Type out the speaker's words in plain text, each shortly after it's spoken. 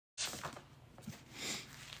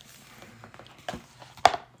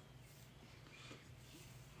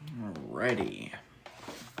Alrighty.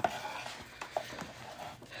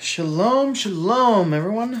 Shalom, shalom,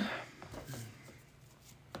 everyone.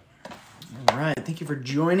 All right, thank you for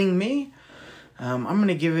joining me. I'm going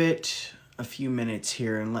to give it a few minutes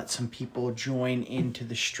here and let some people join into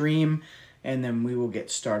the stream, and then we will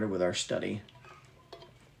get started with our study.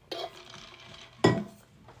 All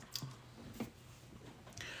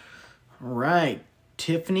right,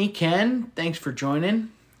 Tiffany, Ken, thanks for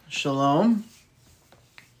joining. Shalom.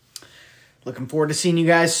 Looking forward to seeing you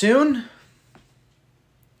guys soon.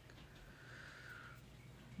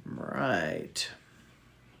 Right.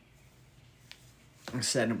 Like I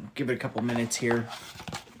said, give it a couple minutes here.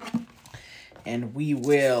 And we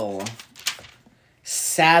will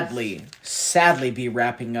sadly be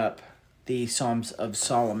wrapping up the Psalms of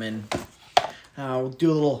Solomon. We'll do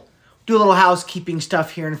a little housekeeping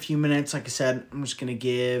stuff here in a few minutes. Like I said, I'm just going to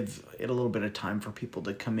give it a little bit of time for people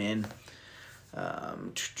to come in.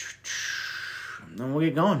 Then we'll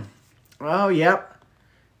get going. Oh, yep.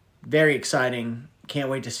 Very exciting. Can't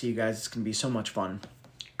wait to see you guys. It's going to be so much fun.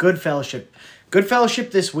 Good fellowship. Good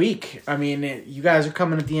fellowship this week. I mean, you guys are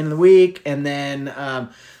coming at the end of the week, and then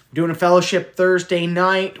doing a fellowship Thursday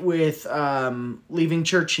night with Leaving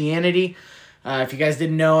Churchianity. If you guys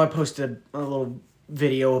didn't know, I posted a little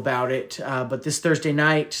video about it. But this Thursday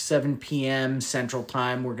night, 7 p.m. Central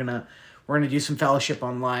Time, we're gonna do some fellowship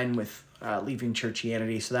online with Leaving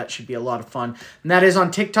Churchianity, so that should be a lot of fun. And that is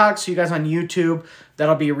on TikTok, so you guys on YouTube,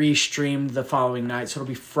 that'll be restreamed the following night, so it'll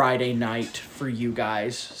be Friday night for you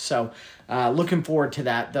guys. So looking forward to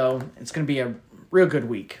that, though. It's going to be a real good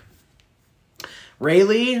week.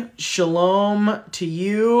 Rayleigh, shalom to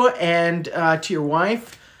you and to your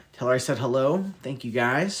wife. Tell her I said hello. Thank you,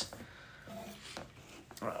 guys.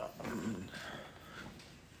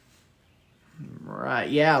 Right,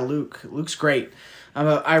 yeah, Luke's great.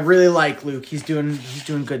 I really like Luke. He's doing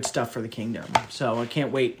good stuff for the kingdom. So I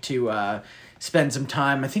can't wait to spend some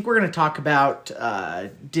time. I think we're going to talk about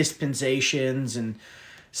dispensations and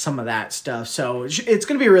some of that stuff. So it's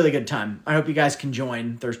going to be a really good time. I hope you guys can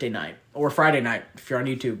join Thursday night or Friday night if you're on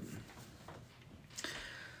YouTube.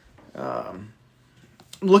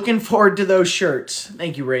 Looking forward to those shirts.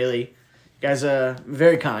 Thank you, Rayleigh. You guys are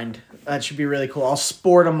very kind. That should be really cool. I'll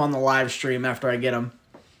sport them on the live stream after I get them.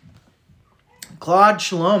 Claude,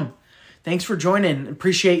 shalom. Thanks for joining.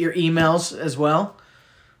 Appreciate your emails as well.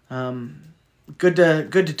 Good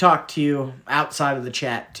to talk to you outside of the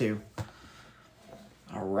chat too.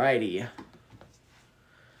 Alrighty.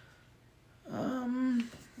 I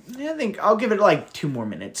think I'll give it like 2 more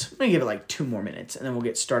minutes. I'm gonna give it like 2 more minutes, and then we'll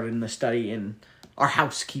get started in the study and our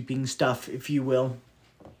housekeeping stuff, if you will.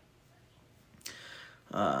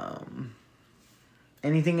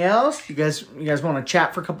 Anything else? You guys want to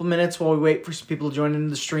chat for a couple minutes while we wait for some people to join into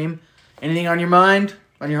the stream? Anything on your mind?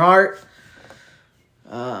 On your heart?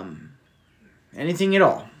 Anything at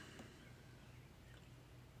all?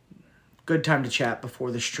 Good time to chat before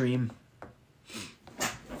the stream.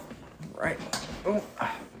 Right. Oh.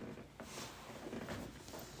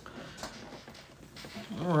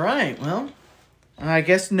 All right. Well, I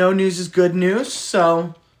guess no news is good news,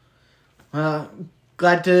 so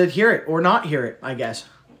glad to hear it, or not hear it, I guess.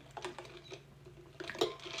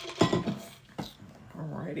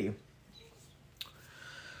 Alrighty.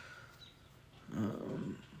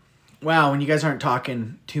 Wow, when you guys aren't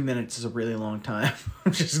talking, 2 minutes is a really long time.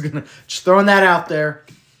 I'm just throwing that out there.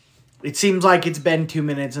 It seems like it's been 2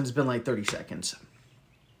 minutes, and it's been like 30 seconds.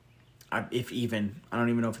 If even. I don't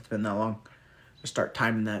even know if it's been that long. I'll start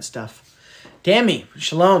timing that stuff. Tammy,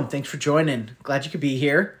 shalom. Thanks for joining. Glad you could be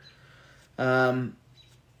here.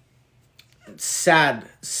 It's sad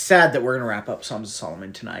that we're going to wrap up Psalms of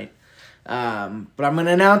Solomon tonight. But I'm going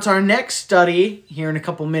to announce our next study here in a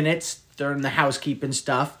couple minutes during the housekeeping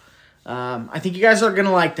stuff. I think you guys are going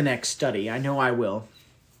to like the next study. I know I will.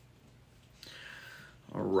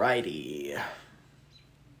 Alrighty. I'm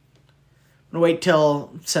going to wait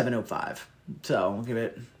till 7:05. So I'll give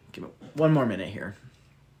it 1 more minute here.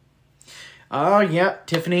 Oh, yeah,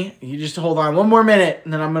 Tiffany, you just hold on 1 more minute,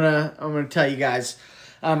 and then I'm gonna tell you guys.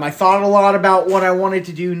 I thought a lot about what I wanted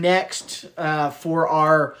to do next for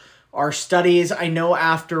our studies. I know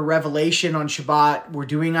after Revelation on Shabbat, we're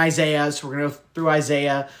doing Isaiah, so we're gonna go through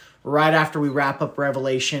Isaiah right after we wrap up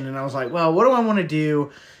Revelation. And I was like, well, what do I want to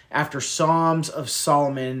do after Psalms of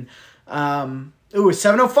Solomon? It's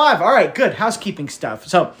 7:05. All right, good housekeeping stuff.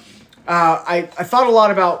 So. I thought a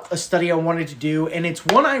lot about a study I wanted to do, and it's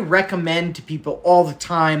one I recommend to people all the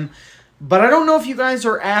time, but I don't know if you guys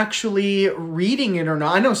are actually reading it or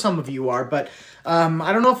not. I know some of you are, but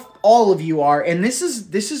I don't know if all of you are. And this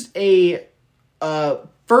is a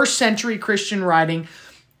first century Christian writing.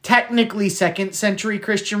 technically 2nd century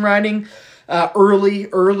Christian writing,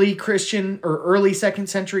 early Christian or early 2nd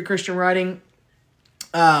century Christian writing.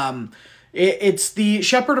 It's the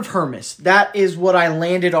Shepherd of Hermas. That is what I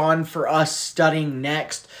landed on for us studying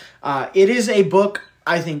next. It is a book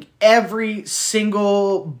I think every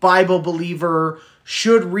single Bible believer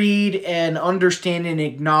should read and understand and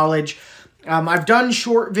acknowledge. I've done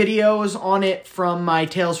short videos on it from my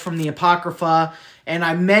Tales from the Apocrypha, and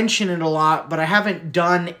I mention it a lot, but I haven't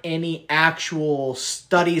done any actual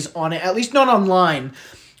studies on it, at least not online.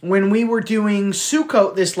 When we were doing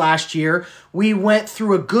Sukkot this last year, we went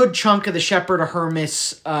through a good chunk of the Shepherd of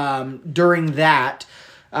Hermas during that.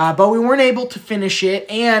 But we weren't able to finish it,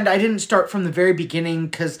 and I didn't start from the very beginning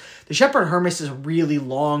because the Shepherd of Hermas is a really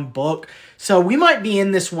long book. So we might be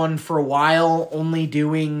in this one for a while, only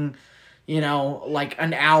doing, like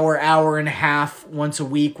an hour and a half once a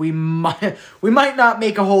week. We might not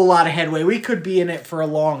make a whole lot of headway. We could be in it for a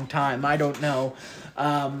long time. I don't know.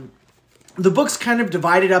 The book's kind of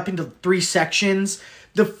divided up into 3 sections.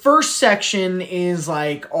 The first section is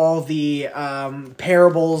like all the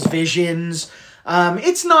parables, visions.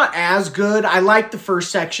 It's not as good. I like the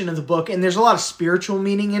first section of the book, and there's a lot of spiritual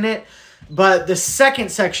meaning in it. But the second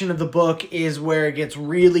section of the book is where it gets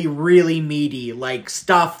really, really meaty, like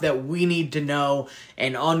stuff that we need to know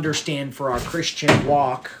and understand for our Christian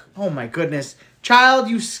walk. Oh my goodness. Child,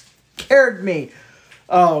 you scared me.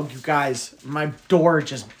 Oh, you guys, my door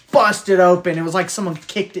just busted open. It was like someone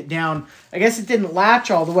kicked it down. I guess it didn't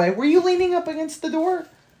latch all the way. Were you leaning up against the door?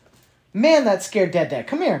 Man, that scared Dad.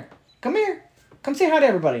 Come here. Come here. Come say hi to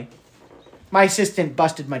everybody. My assistant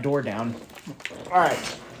busted my door down. All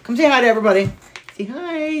right. Come say hi to everybody. Say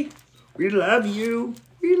hi. We love you.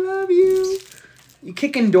 We love you. You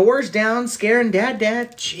kicking doors down, scaring Dad.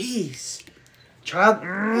 Jeez. Child.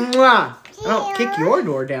 Mwah. I don't kick your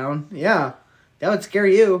door down. Yeah. That would scare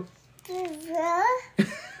you. Yeah.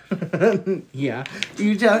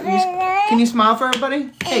 Can you smile for everybody?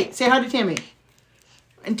 Hey, say hi to Tammy.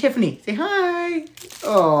 And Tiffany. Say hi.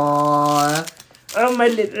 Aww. Oh, my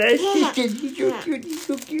little sister. She's so cute. She's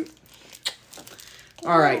so cute.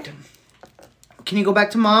 All right. Can you go back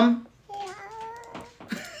to Mom?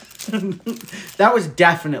 That was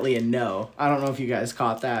definitely a no. I don't know if you guys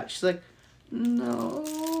caught that. She's like,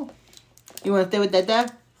 no. You want to stay with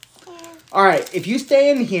Dad? All right. If you stay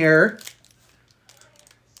in here,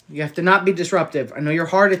 you have to not be disruptive. I know you're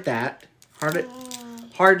hard at that. Hard at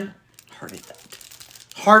that.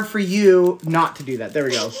 Hard for you not to do that. There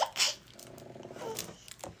we go.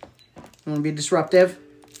 You want to be disruptive?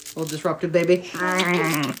 A little disruptive, baby.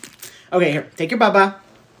 Okay, here. Take your baba.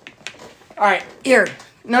 All right, here.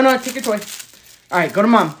 No, take your toy. All right, go to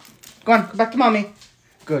Mom. Go on, go back to Mommy.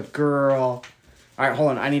 Good girl. All right,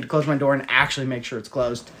 hold on. I need to close my door and actually make sure it's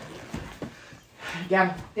closed.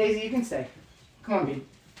 Yeah, Daisy, you can stay. Come on, baby.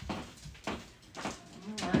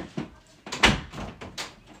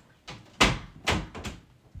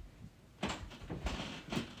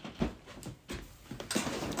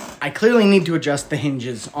 I clearly need to adjust the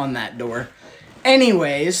hinges on that door.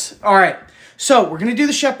 Anyways, all right. So we're going to do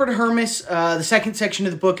the Shepherd of Hermas. The second section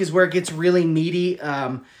of the book is where it gets really meaty.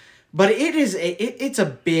 But it's a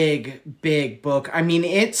big book. I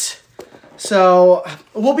mean, so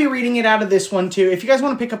we'll be reading it out of this one too. If you guys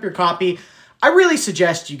want to pick up your copy, I really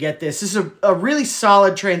suggest you get this. This is a really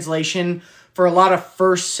solid translation for a lot of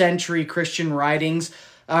first century Christian writings.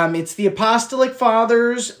 It's The Apostolic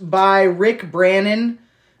Fathers by Rick Brannon.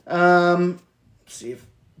 By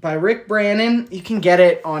Rick Brannon. You can get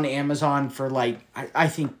it on Amazon for like, I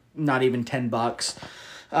think not even $10.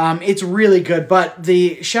 It's really good, but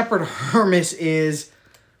the Shepherd of Hermas is,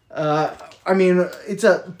 I mean, it's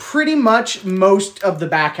pretty much most of the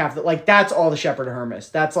back half, like that's all the Shepherd of Hermas.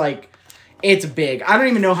 That's like, it's big. I don't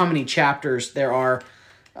even know how many chapters there are.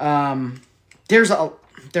 There's a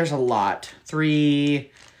lot.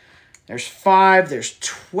 3, there's 5, there's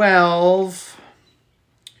 12.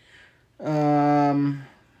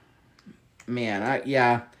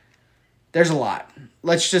 Yeah, there's a lot.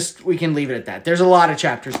 We can leave it at that. There's a lot of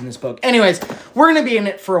chapters in this book. Anyways, we're going to be in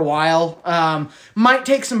it for a while. Might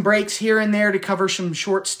take some breaks here and there to cover some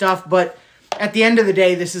short stuff, but at the end of the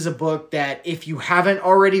day, this is a book that if you haven't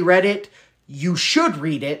already read it, you should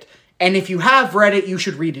read it. And if you have read it, you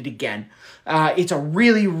should read it again. It's a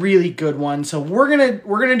really, really good one. So we're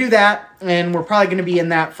gonna do that, and we're probably gonna be in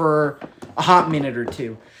that for a hot minute or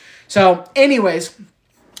two. So anyways,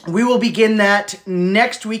 we will begin that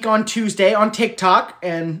next week on Tuesday on TikTok.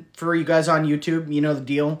 And for you guys on YouTube, you know the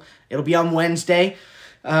deal. It'll be on Wednesday.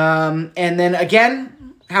 And then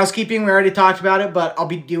again, housekeeping, we already talked about it, but I'll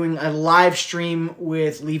be doing a live stream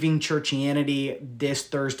with Leaving Churchianity this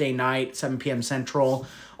Thursday night, 7 p.m. Central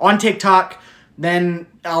on TikTok. Then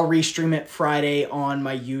I'll restream it Friday on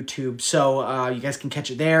my YouTube. So you guys can catch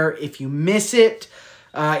it there. If you miss it,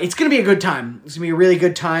 it's going to be a good time. It's going to be a really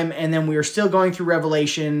good time. And then we are still going through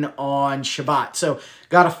Revelation on Shabbat. So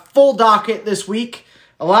got a full docket this week.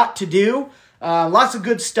 A lot to do. Lots of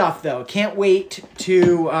good stuff, though. Can't wait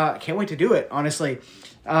to do it, honestly.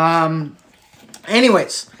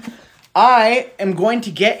 Anyways, I am going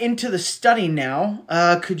to get into the study now.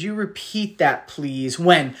 Could you repeat that, please?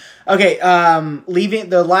 When? Okay, leaving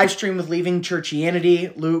the live stream with Leaving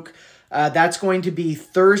Churchianity, Luke. That's going to be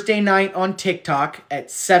Thursday night on TikTok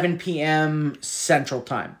at 7 p.m. Central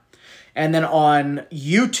Time. And then on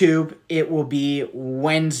YouTube, it will be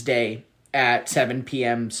Wednesday at 7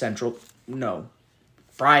 p.m. Central. No,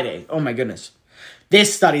 Friday. Oh, my goodness.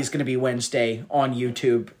 This study is going to be Wednesday on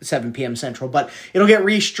YouTube, 7 p.m. Central. But it'll get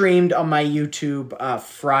restreamed on my YouTube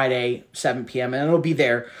Friday, 7 p.m. And it'll be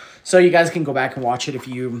there. So you guys can go back and watch it if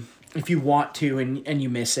you want to and you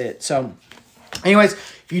miss it. So anyways,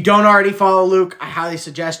 if you don't already follow Luke, I highly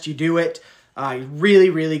suggest you do it. Really,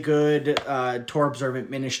 really good Torah observant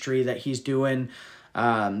ministry that he's doing.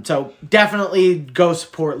 So definitely go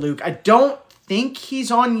support Luke. I don't think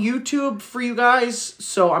he's on YouTube for you guys,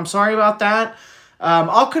 so I'm sorry about that.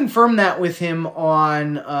 I'll confirm that with him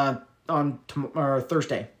on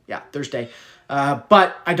Thursday. Yeah, Thursday.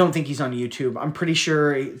 But I don't think he's on YouTube. I'm pretty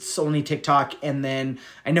sure it's only TikTok. And then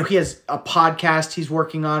I know he has a podcast he's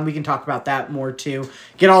working on. We can talk about that more too.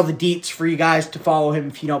 Get all the deets for you guys to follow him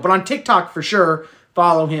if you know. But on TikTok, for sure,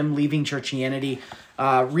 follow him, Leaving Churchianity.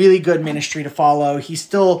 Really good ministry to follow. He's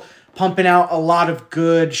still pumping out a lot of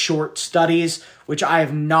good short studies, which I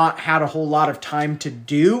have not had a whole lot of time to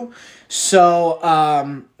do. So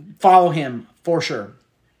follow him for sure.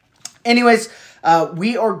 Anyways,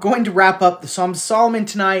 we are going to wrap up the Psalms of Solomon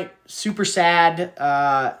tonight. Super sad.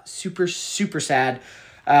 Super sad.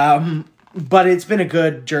 But it's been a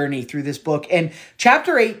good journey through this book. And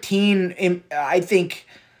chapter 18, I think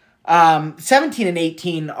 17 and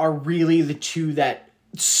 18 are really the two that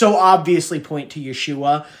so obviously point to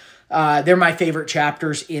Yahshua. They're my favorite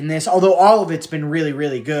chapters in this, although all of it's been really,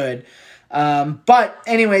 really good. But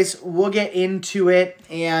anyways, we'll get into it.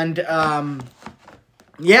 And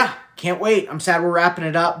yeah, can't wait. I'm sad we're wrapping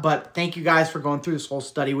it up, but thank you guys for going through this whole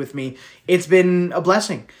study with me. It's been a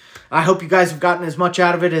blessing. I hope you guys have gotten as much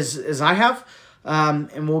out of it as I have.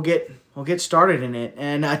 And we'll get started in it.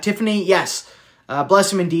 And Tiffany, yes,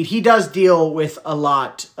 bless him indeed. He does deal with a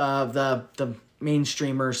lot of the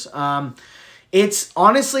mainstreamers. It's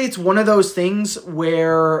honestly, it's one of those things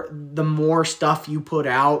where the more stuff you put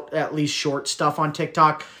out, at least short stuff on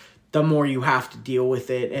TikTok, the more you have to deal with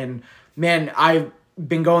it. And man, I've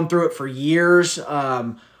been going through it for years.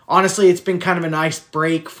 Honestly, it's been kind of a nice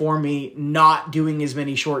break for me not doing as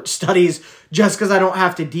many short studies just because I don't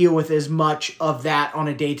have to deal with as much of that on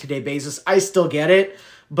a day-to-day basis. I still get it,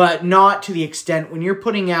 but not to the extent when you're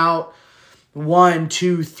putting out 1,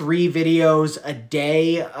 2, 3 videos a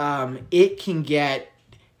day. It can get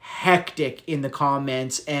hectic in the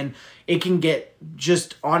comments and it can get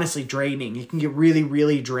just honestly draining. It can get really,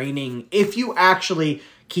 really draining if you actually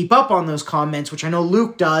keep up on those comments, which I know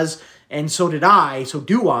Luke does, and so do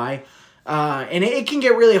I. And it can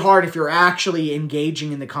get really hard if you're actually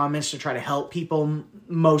engaging in the comments to try to help people.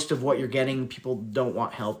 Most of what you're getting, people don't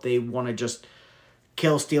want help. They want to just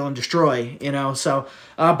kill, steal, and destroy, you know. So,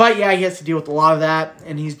 but yeah, he has to deal with a lot of that,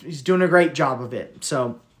 and he's doing a great job of it.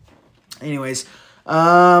 So, anyways,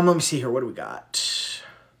 let me see here. What do we got?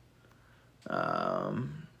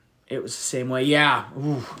 It was the same way. Yeah,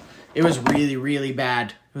 ooh, it was really, really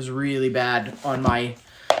bad. It was really bad on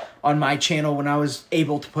my channel when I was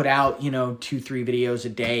able to put out, 2-3 videos a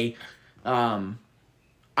day. I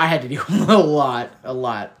had to deal with a lot.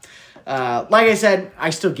 Like I said,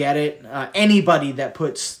 I still get it. Anybody that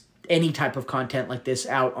puts any type of content like this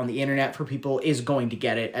out on the internet for people is going to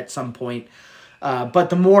get it at some point. But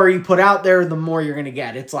the more you put out there, the more you're going to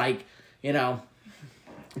get. It's like, it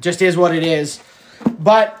just is what it is.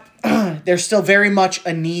 But there's still very much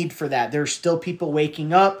a need for that. There's still people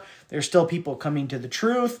waking up. There's still people coming to the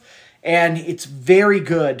truth. And it's very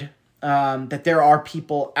good that there are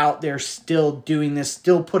people out there still doing this,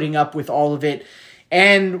 still putting up with all of it.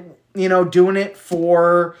 And, doing it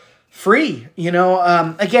for free.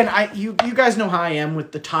 Again, you guys know how I am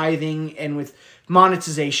with the tithing and with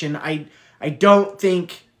monetization. I don't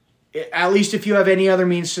think, at least if you have any other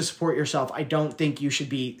means to support yourself, I don't think you should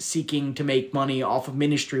be seeking to make money off of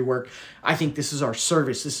ministry work. I think this is our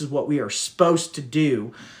service. This is what we are supposed to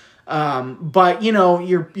do. But, you know,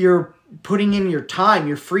 you're putting in your time,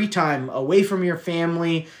 your free time, away from your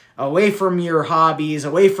family, away from your hobbies,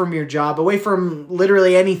 away from your job, away from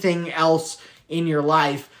literally anything else in your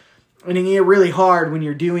life. And it can get really hard when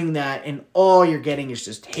you're doing that and all you're getting is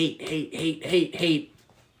just hate, hate, hate, hate, hate.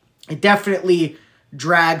 It definitely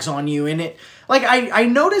drags on you. And it, like, I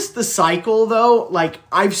noticed the cycle, though. Like,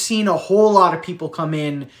 I've seen a whole lot of people come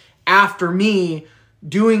in after me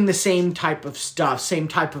doing the same type of stuff, same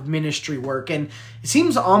type of ministry work. And it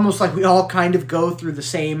seems almost like we all kind of go through the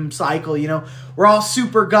same cycle, you know. We're all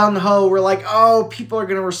super gung-ho. We're like, oh, people are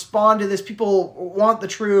going to respond to this. People want the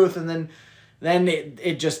truth. And then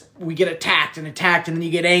it just, we get attacked, and then you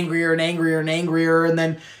get angrier and angrier and angrier. And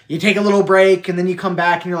then you take a little break, and then you come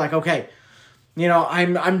back, and you're like, okay, you know,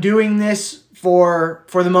 I'm doing this for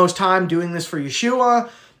the Most High. I'm doing this for Yahshua.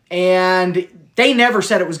 And they never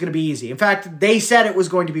said it was going to be easy. In fact, they said it was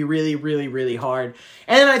going to be really, really, really hard.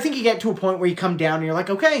 And then I think you get to a point where you come down and you're like,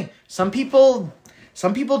 okay, some people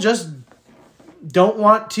just don't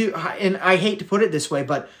want to, and I hate to put it this way,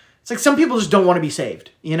 but it's like some people just don't want to be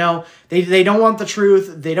saved. You know, they don't want the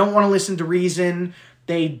truth. They don't want to listen to reason.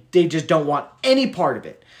 They just don't want any part of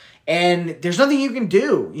it. And there's nothing you can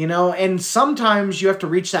do, you know, and sometimes you have to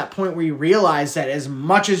reach that point where you realize that as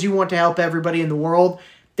much as you want to help everybody in the world,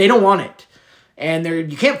 they don't want it. And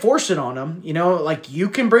you can't force it on them, you know, like you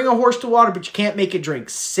can bring a horse to water, but you can't make it drink.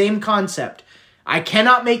 Same concept. I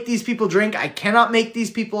cannot make these people drink. I cannot make these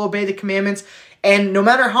people obey the commandments. And no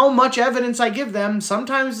matter how much evidence I give them,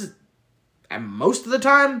 sometimes, and most of the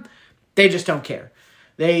time, they just don't care.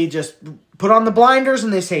 They just put on the blinders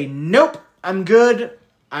and they say, nope, I'm good.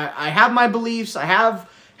 I have my beliefs. I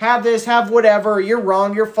have this, have whatever. You're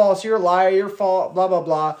wrong. You're false. You're a liar. You're false. Blah, blah,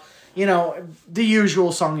 blah. You know, the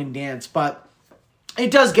usual song and dance. But it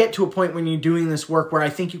does get to a point when you're doing this work where I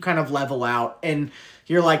think you kind of level out. And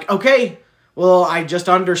you're like, okay, well, I just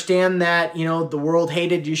understand that, you know, the world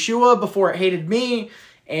hated Yahshua before it hated me.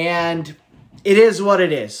 And it is what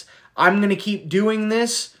it is. I'm going to keep doing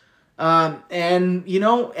this. And, you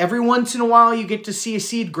know, every once in a while you get to see a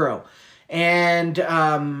seed grow. And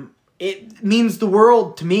it means the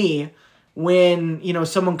world to me when, you know,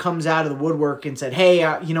 someone comes out of the woodwork and said, hey,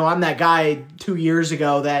 you know, I'm that guy 2 years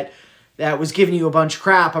ago that was giving you a bunch of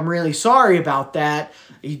crap. I'm really sorry about that.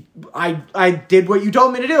 I did what you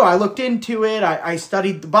told me to do. I looked into it. I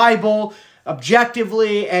studied the Bible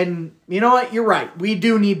objectively. And you know what? You're right. We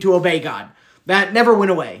do need to obey God. That never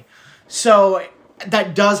went away. So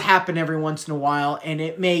that does happen every once in a while. And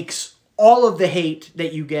it makes all of the hate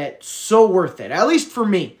that you get so worth it, at least for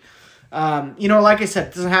me. You know, like I said,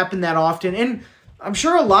 it doesn't happen that often. And I'm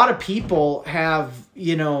sure a lot of people have,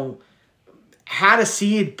 you know, had a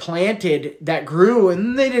seed planted that grew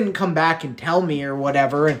and they didn't come back and tell me or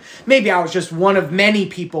whatever. And maybe I was just one of many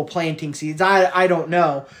people planting seeds. I don't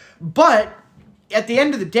know. But at the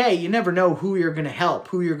end of the day, you never know who you're going to help,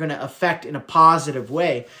 who you're going to affect in a positive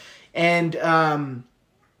way. And,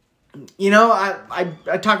 you know,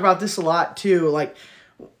 I talk about this a lot too. Like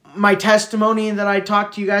my testimony that I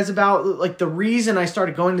talked to you guys about, like the reason I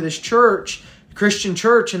started going to this church, Christian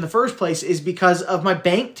church in the first place, is because of my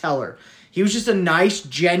bank teller. He was just a nice,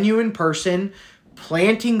 genuine person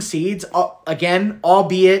planting seeds, again,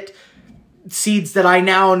 albeit seeds that I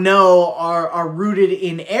now know are rooted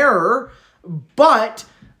in error, but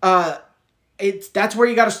that's where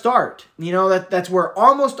you got to start. You know, that's where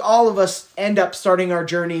almost all of us end up starting our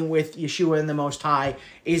journey with Yahshua and the Most High,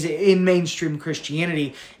 is in mainstream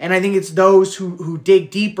Christianity. And I think it's those who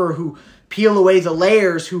dig deeper, who peel away the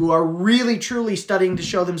layers, who are really, truly studying to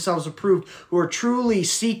show themselves approved, who are truly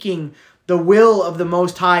seeking the will of the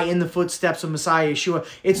Most High in the footsteps of Messiah Yahshua.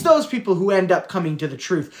 It's those people who end up coming to the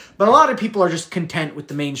truth. But a lot of people are just content with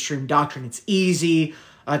the mainstream doctrine. It's easy.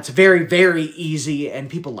 It's very, very easy, and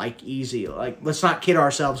people like easy. Like, let's not kid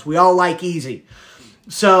ourselves. We all like easy.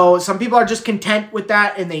 So some people are just content with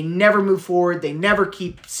that, and they never move forward. They never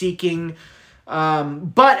keep seeking.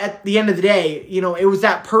 But at the end of the day, you know, it was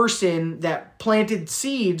that person that planted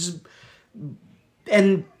seeds,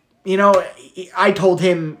 and you know, I told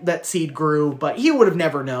him that seed grew, but he would have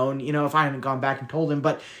never known, you know, if I hadn't gone back and told him.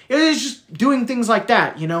 But it was just doing things like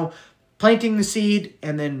that, you know, planting the seed,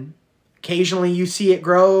 and then occasionally you see it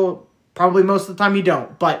grow. Probably most of the time you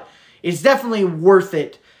don't. But it's definitely worth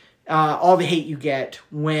it, all the hate you get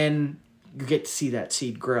when you get to see that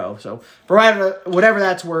seed grow. So for whatever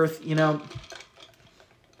that's worth, you know,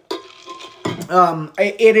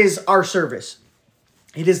 it is our service.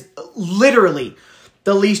 It is literally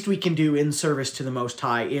the least we can do in service to the Most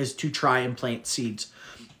High is to try and plant seeds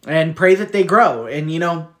and pray that they grow. And, you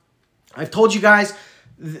know, I've told you guys,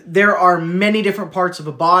 there are many different parts of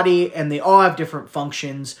a body, and they all have different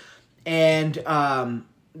functions. And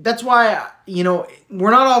that's why,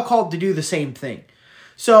 we're not all called to do the same thing.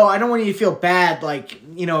 So I don't want you to feel bad, like,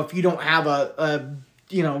 if you don't have a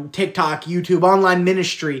TikTok, YouTube, online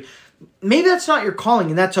ministry, maybe that's not your calling,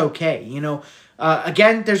 and that's okay.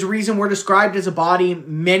 Again, there's a reason we're described as a body,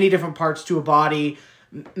 many different parts to a body,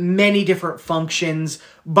 many different functions,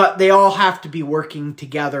 but they all have to be working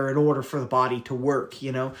together in order for the body to work,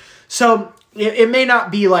 So it may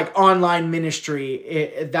not be like online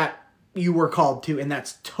ministry that you were called to, and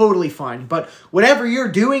that's totally fine. But whatever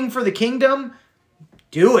you're doing for the kingdom,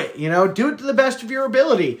 do it, do it to the best of your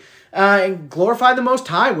ability, and glorify the Most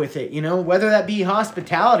High with it, whether that be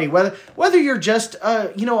hospitality, whether you're just,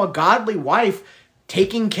 a godly wife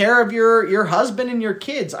taking care of your husband and your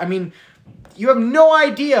kids. I mean, you have no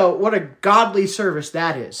idea what a godly service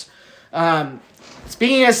that is.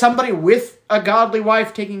 Speaking as somebody with a godly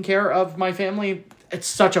wife taking care of my family, it's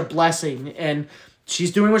such a blessing, and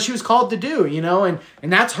she's doing what she was called to do, and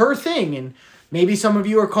that's her thing. And maybe some of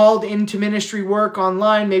you are called into ministry work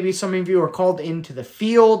online. Maybe some of you are called into the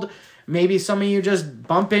field. Maybe some of you just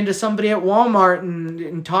bump into somebody at Walmart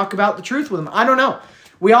and talk about the truth with them. I don't know.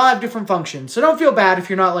 We all have different functions. So don't feel bad if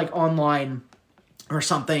you're not like online or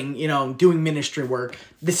something, doing ministry work.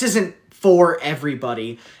 This isn't for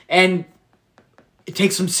everybody. And it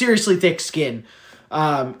takes some seriously thick skin.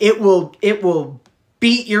 It will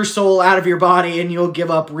beat your soul out of your body, and you'll give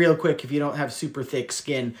up real quick if you don't have super thick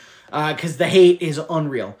skin, because the hate is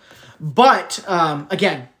unreal. But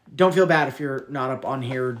again, don't feel bad if you're not up on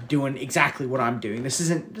here doing exactly what I'm doing. This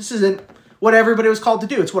isn't what everybody was called to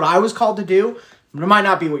do. It's what I was called to do. It might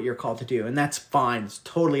not be what you're called to do, and that's fine. It's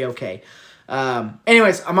totally okay.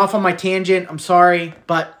 Anyways, I'm off on my tangent. I'm sorry,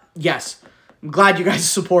 but yes, I'm glad you guys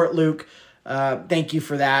support Luke. Thank you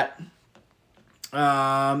for that.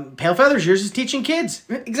 Pale Feathers, yours is teaching kids.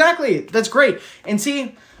 Exactly. That's great. And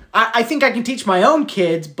see, I think I can teach my own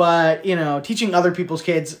kids, but, teaching other people's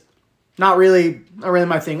kids, not really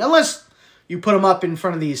my thing. Unless you put them up in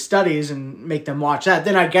front of these studies and make them watch that.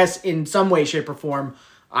 Then I guess in some way, shape, or form,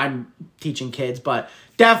 I'm teaching kids, but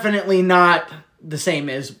definitely not the same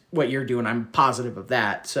as what you're doing. I'm positive of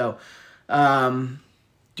that. So,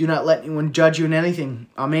 do not let anyone judge you in anything.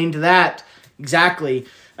 Amen to that. Exactly.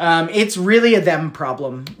 It's really a them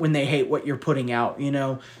problem when they hate what you're putting out.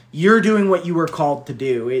 You're doing what you were called to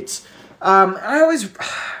do. It's, I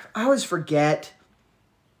always forget.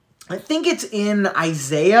 I think it's in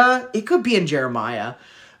Isaiah. It could be in Jeremiah,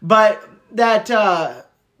 but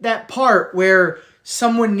that part where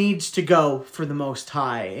someone needs to go for the Most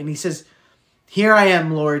High, and he says, "Here I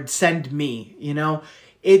am, Lord, send me."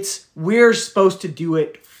 We're supposed to do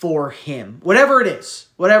it for him, whatever it is.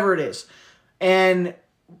 And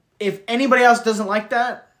if anybody else doesn't like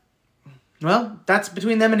that, well, that's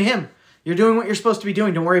between them and him. You're doing what you're supposed to be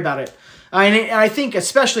doing. Don't worry about it. And I think,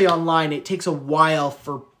 especially online, it takes a while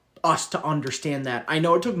for us to understand that. I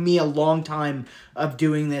know it took me a long time of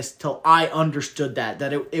doing this till I understood that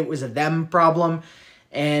it was a them problem,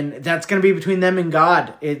 and that's going to be between them and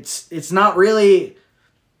God. It's not really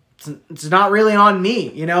on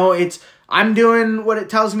me. I'm doing what it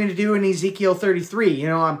tells me to do in Ezekiel 33.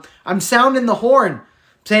 I'm sounding the horn,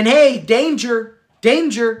 saying, "Hey, danger,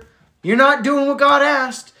 danger. You're not doing what God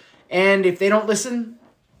asked." And if they don't listen,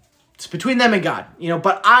 it's between them and God.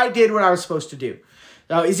 But I did what I was supposed to do.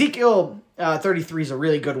 Now, Ezekiel 33 is a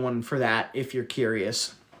really good one for that, if you're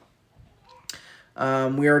curious.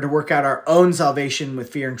 We are to work out our own salvation with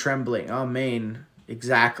fear and trembling. Amen.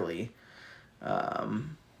 Exactly.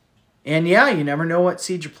 And yeah, you never know what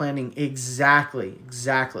seed you're planting. Exactly.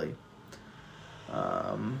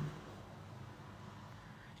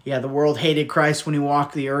 Yeah, the world hated Christ when he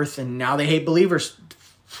walked the earth, and now they hate believers.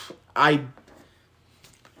 I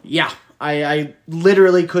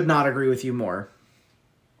literally could not agree with you more.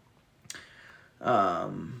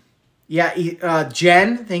 Jen,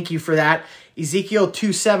 thank you for that. Ezekiel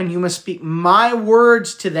 2:7, you must speak my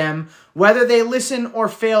words to them, whether they listen or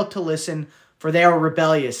fail to listen, for they are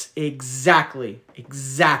rebellious. Exactly.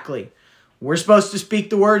 We're supposed to speak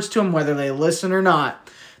the words to them, whether they listen or not.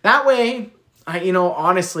 That way,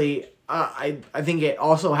 honestly, I think it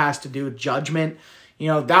also has to do with judgment.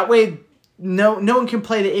 That way, no one can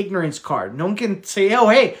play the ignorance card. No one can say, "Oh,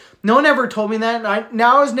 hey, no one ever told me that. I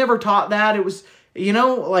was never taught that." It was,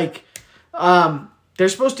 they're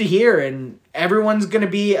supposed to hear, and everyone's going to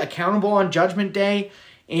be accountable on Judgment Day,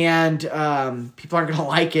 and people aren't going to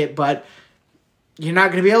like it, but you're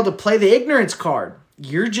not going to be able to play the ignorance card.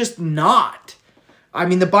 You're just not. I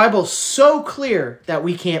mean, the Bible's so clear that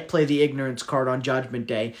we can't play the ignorance card on Judgment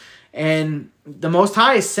Day. And the Most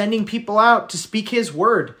High is sending people out to speak his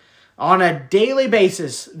word. On a daily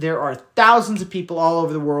basis, there are thousands of people all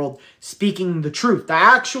over the world speaking the truth, the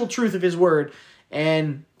actual truth of his word.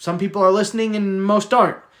 And some people are listening and most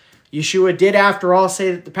aren't. Yahshua did, after all,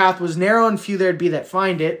 say that the path was narrow and few there'd be that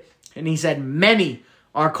find it. And he said, many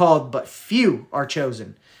are called, but few are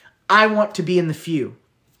chosen. I want to be in the few.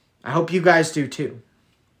 I hope you guys do too.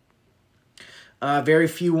 Very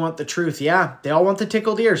few want the truth. Yeah, they all want the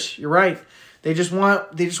tickled ears. You're right. They just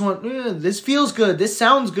want, this feels good. This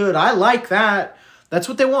sounds good. I like that. That's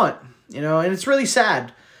what they want, you know, and it's really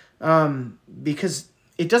sad because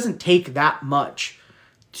it doesn't take that much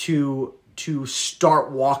to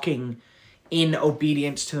start walking in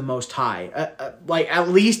obedience to the Most High. Like, at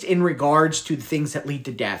least in regards to the things that lead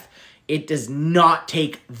to death. It does not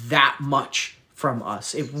take that much from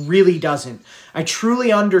us. It really doesn't. I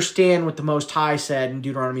truly understand what the Most High said in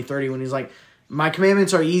Deuteronomy 30 when he's like, my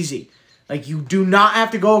commandments are easy. Like, you do not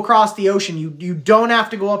have to go across the ocean. You don't have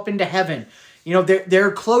to go up into heaven. You know,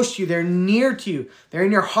 they're close to you. They're near to you. They're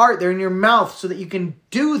in your heart. They're in your mouth so that you can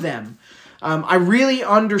do them. I really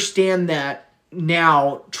understand that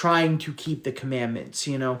now, trying to keep the commandments,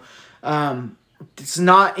 you know. It's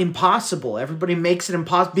not impossible. Everybody makes it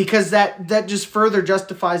impossible because that just further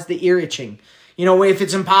justifies the ear itching. You know, if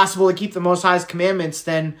it's impossible to keep the Most High's commandments,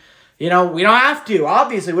 then, you know, we don't have to.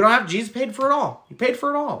 Obviously, we don't have. Jesus paid for it all. He paid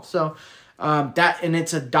for it all. So, and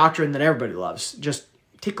it's a doctrine that everybody loves. Just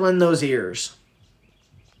tickling those ears.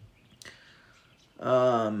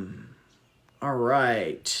 All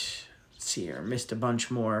right. Let's see here. Missed a bunch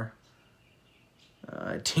more.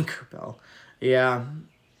 Tinkerbell. Yeah.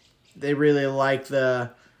 They really like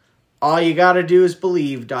the all you got to do is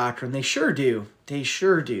believe doctrine. They sure do. They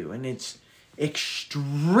sure do. And it's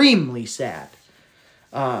extremely sad.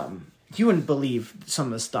 You wouldn't believe some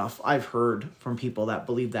of the stuff I've heard from people that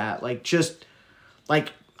believe that. I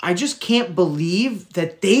just can't believe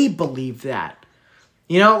that they believe that.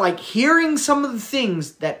 You know, like, hearing some of the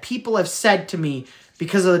things that people have said to me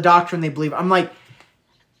because of the doctrine they believe. I'm like,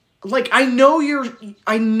 I know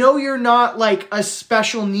you're not like a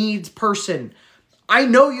special needs person. I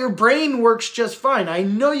know your brain works just fine. I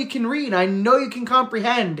know you can read. I know you can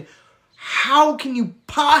comprehend. How can you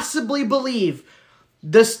possibly believe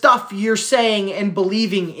the stuff you're saying and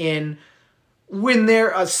believing in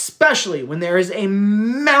especially when there is a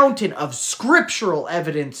mountain of scriptural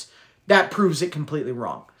evidence that proves it completely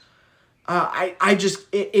wrong? It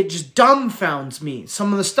just dumbfounds me.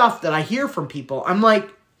 Some of the stuff that I hear from people, I'm like,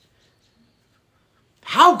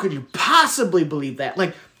 how could you possibly believe that?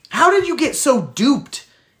 Like, how did you get so duped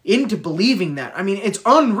into believing that? I mean, it's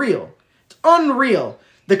unreal. It's unreal.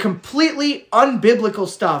 The completely unbiblical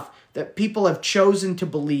stuff that people have chosen to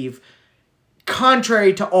believe,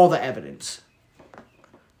 contrary to all the evidence.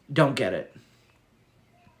 Don't get it.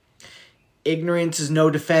 Ignorance is no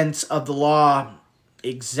defense of the law.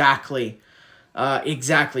 Exactly.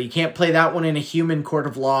 Exactly. You can't play that one in a human court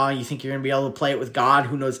of law. You think you're going to be able to play it with God,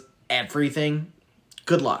 who knows everything?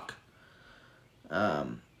 Good luck.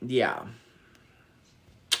 Yeah.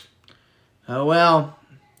 Oh, well.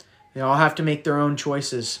 They all have to make their own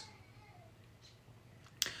choices.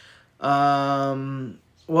 What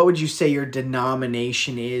would you say your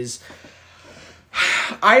denomination is?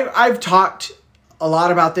 I've talked a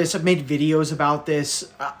lot about this. I've made videos about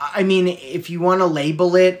this. I mean, if you want to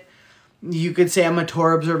label it, you could say I'm a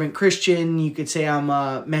Torah observant Christian. You could say I'm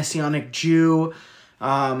a Messianic Jew.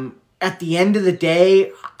 At the end of the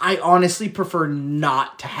day, I honestly prefer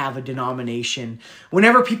not to have a denomination.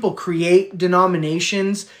 Whenever people create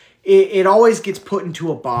denominations, it always gets put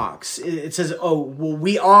into a box. It says, oh, well,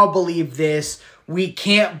 we all believe this. We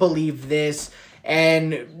can't believe this.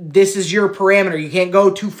 And this is your parameter. You can't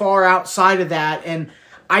go too far outside of that. And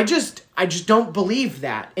I just don't believe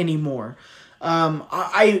that anymore.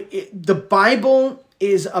 The Bible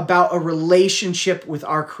is about a relationship with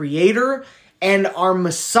our Creator and our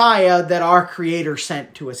Messiah that our Creator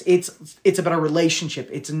sent to us. It's about a relationship.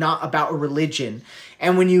 It's not about a religion.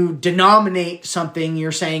 And when you denominate something,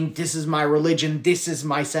 you're saying, this is my religion, this is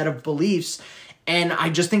my set of beliefs. And I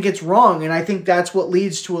just think it's wrong. And I think that's what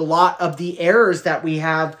leads to a lot of the errors that we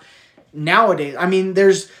have nowadays. I mean,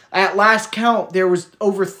 at last count, there was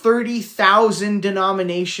over 30,000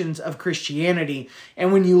 denominations of Christianity.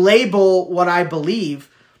 And when you label what I believe,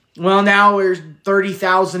 well, now there's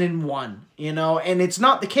 30,001, you know, and it's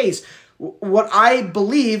not the case. What I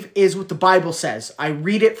believe is what the Bible says. I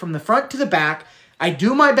read it from the front to the back. I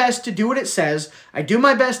do my best to do what it says. I do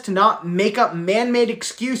my best to not make up man-made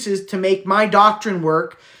excuses to make my doctrine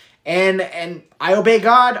work. And I obey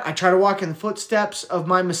God. I try to walk in the footsteps of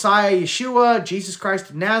my Messiah, Yahshua, Jesus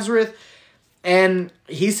Christ of Nazareth. And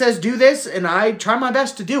he says, do this, and I try my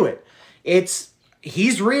best to do it.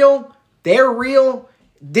 He's real. They're real.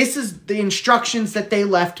 This is the instructions that they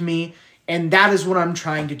left me, and that is what I'm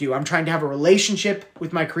trying to do. I'm trying to have a relationship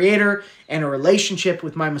with my Creator and a relationship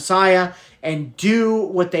with my Messiah and do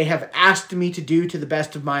what they have asked me to do to the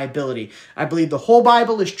best of my ability. I believe the whole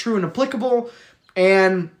Bible is true and applicable,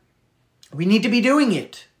 and we need to be doing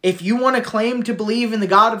it. If you want to claim to believe in the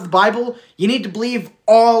God of the Bible, you need to believe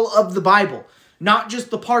all of the Bible, not just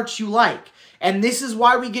the parts you like. And this is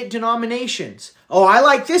why we get denominations. Oh, I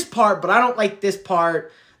like this part, but I don't like this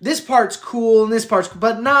part. This part's cool and this part's cool,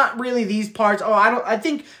 but not really these parts. Oh, I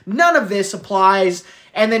think none of this applies.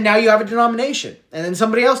 And then now you have a denomination. And then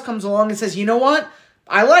somebody else comes along and says, you know what?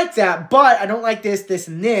 I like that, but I don't like this, this,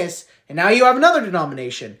 and this. And now you have another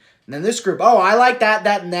denomination. And then this group, oh, I like that,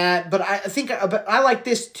 that, and that, but I think I like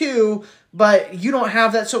this too, but you don't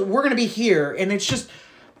have that, so we're going to be here. And it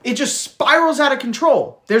just spirals out of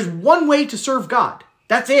control. There's one way to serve God.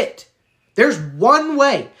 That's it. There's one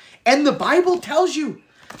way. And the Bible tells you.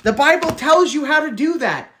 The Bible tells you how to do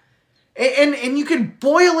that. And you can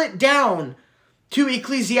boil it down to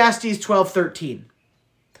Ecclesiastes 12:13.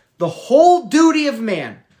 The whole duty of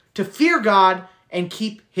man to fear God and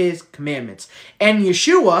keep his commandments. And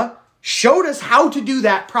Yahshua showed us how to do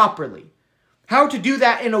that properly. How to do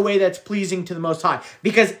that in a way that's pleasing to the Most High.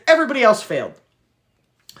 Because everybody else failed.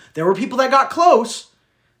 There were people that got close,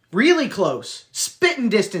 really close, spitting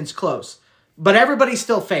distance close. But everybody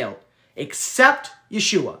still failed, except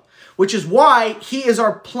Yahshua. Which is why he is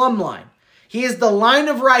our plumb line. He is the line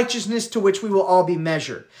of righteousness to which we will all be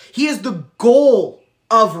measured. He is the goal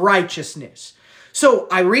of righteousness. So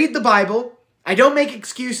I read the Bible. I don't make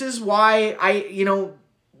excuses why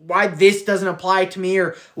why this doesn't apply to me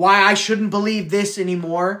or why I shouldn't believe this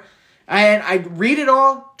anymore. And I read it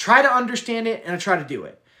all, try to understand it, and I try to do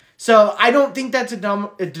it. So I don't think that's a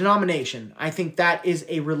denomination. I think that is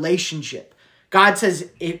a relationship. God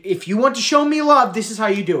says, if you want to show me love, this is how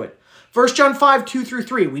you do it. 1 John 5,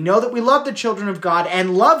 2-3. We know that we love the children of God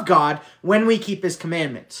and love God when we keep his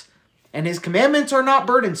commandments. And his commandments are not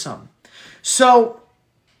burdensome. So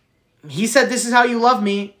he said, this is how you love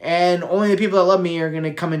me, and only the people that love me are going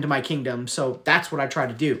to come into my kingdom. So that's what I try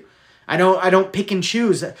to do. I don't pick and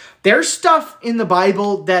choose. There's stuff in the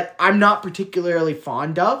Bible that I'm not particularly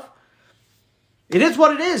fond of. It is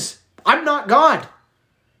what it is. I'm not God.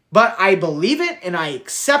 But I believe it and I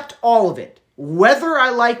accept all of it, whether I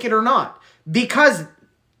like it or not, because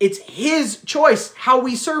it's his choice how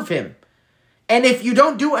we serve him. And if you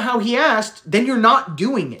don't do it how he asked, then you're not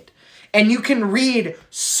doing it. And you can read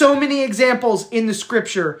so many examples in the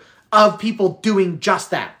scripture of people doing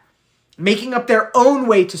just that. Making up their own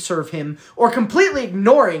way to serve him or completely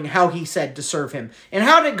ignoring how he said to serve him. And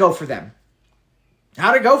how did it go for them?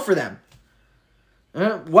 How did it go for them?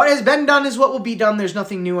 What has been done is what will be done. There's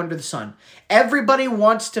nothing new under the sun. Everybody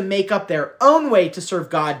wants to make up their own way to serve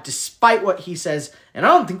God despite what he says. And I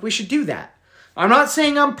don't think we should do that. I'm not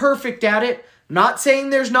saying I'm perfect at it. I'm not saying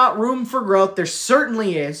there's not room for growth. There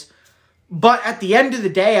certainly is. But at the end of the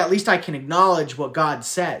day, at least I can acknowledge what God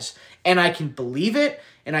says. And I can believe it.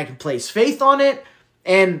 And I can place faith on it.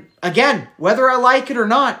 And again, whether I like it or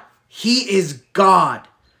not, he is God.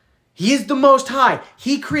 He is the Most High.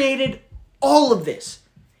 He created all of this.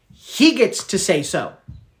 He gets to say so.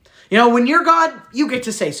 You know, when you're God, you get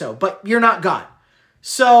to say so. But you're not God.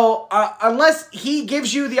 So unless he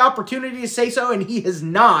gives you the opportunity to say so, and he has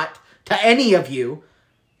not to any of you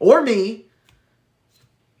or me,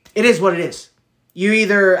 it is what it is. You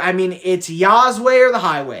either, it's Yah's way or the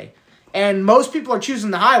highway. And most people are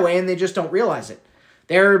choosing the highway and they just don't realize it.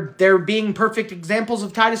 They're being perfect examples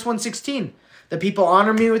of Titus 1:16. The people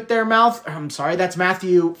honor me with their mouth. I'm sorry, that's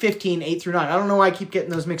Matthew 15, 8-9. I don't know why I keep getting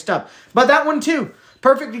those mixed up. But that one too.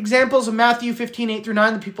 Perfect examples of Matthew 15,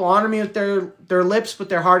 8-9. The people honor me with their lips, but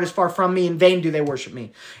their heart is far from me. In vain do they worship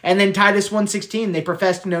me. And then Titus 1:16. They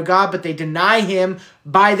profess to know God, but they deny him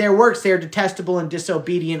by their works. They are detestable and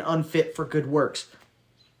disobedient, unfit for good works.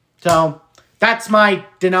 So that's my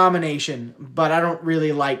denomination, but I don't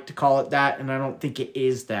really like to call it that, and I don't think it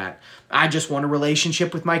is that. I just want a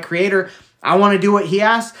relationship with my Creator. I want to do what he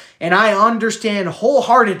asks, and I understand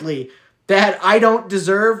wholeheartedly that I don't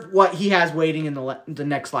deserve what he has waiting in the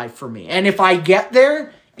next life for me. And if I get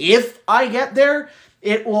there,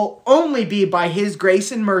 it will only be by his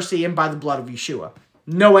grace and mercy and by the blood of Yahshua.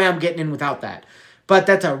 No way I'm getting in without that. But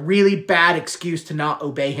that's a really bad excuse to not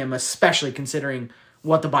obey him, especially considering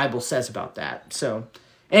what the Bible says about that. So,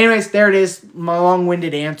 anyways, there it is. My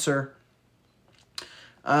long-winded answer.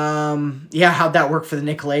 Yeah, how'd that work for the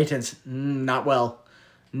Nicolaitans? Not well.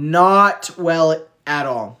 Not well at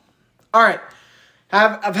all. All right.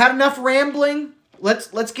 I've had enough rambling.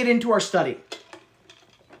 Let's get into our study.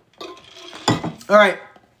 All right.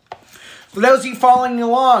 For those of you following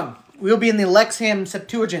along, we'll be in the Lexham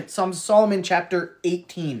Septuagint, Psalms of Solomon, chapter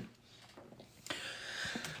 18.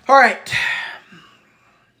 All right.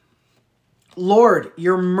 Lord,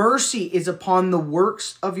 your mercy is upon the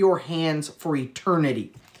works of your hands for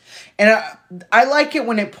eternity. And I like it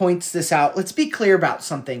when it points this out. Let's be clear about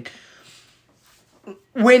something.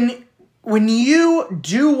 When you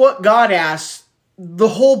do what God asks, the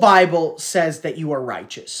whole Bible says that you are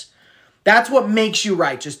righteous. That's what makes you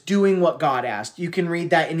righteous, doing what God asked. You can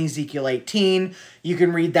read that in Ezekiel 18. You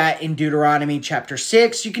can read that in Deuteronomy chapter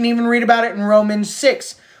 6. You can even read about it in Romans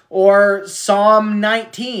 6 or Psalm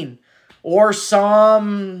 19 or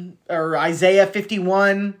Isaiah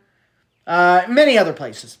 51. Many other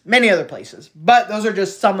places. But those are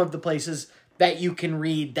just some of the places that you can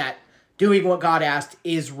read that doing what God asked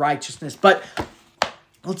is righteousness. But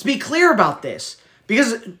let's be clear about this,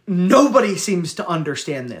 because nobody seems to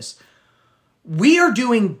understand this. We are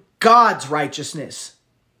doing God's righteousness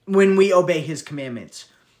when we obey his commandments.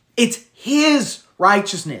 It's his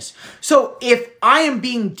righteousness. So if I am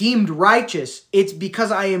being deemed righteous, it's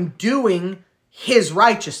because I am doing his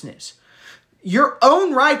righteousness. Your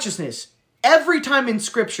own righteousness, every time in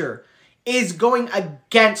Scripture, is going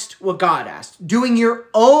against what God asked. Doing your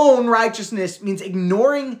own righteousness means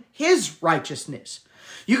ignoring his righteousness.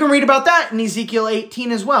 You can read about that in Ezekiel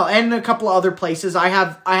 18 as well, and a couple of other places. I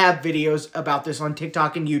have videos about this on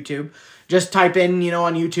TikTok and YouTube. Just type in,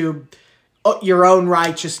 on YouTube, your own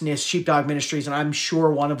righteousness, Sheepdog Ministries, and I'm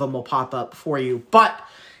sure one of them will pop up for you. But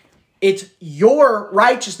it's your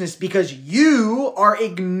righteousness because you are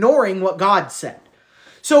ignoring what God said.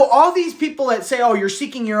 So all these people that say, oh, you're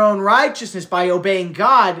seeking your own righteousness by obeying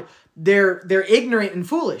God, they're ignorant and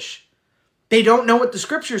foolish. They don't know what the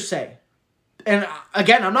scriptures say. And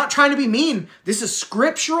again, I'm not trying to be mean. This is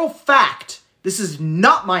scriptural fact. This is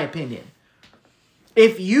not my opinion.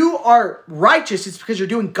 If you are righteous, it's because you're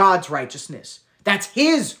doing God's righteousness. That's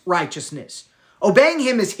his righteousness. Obeying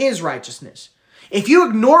him is his righteousness. If you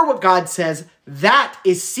ignore what God says, that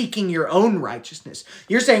is seeking your own righteousness.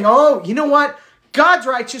 You're saying, oh, you know what? God's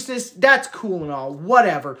righteousness, that's cool and all,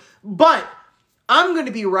 whatever. But I'm going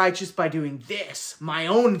to be righteous by doing this, my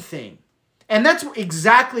own thing. And that's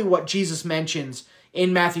exactly what Jesus mentions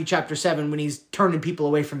in Matthew chapter 7 when he's turning people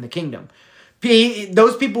away from the kingdom.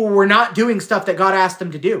 Those people were not doing stuff that God asked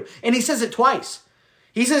them to do. And he says it twice.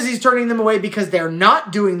 He says he's turning them away because they're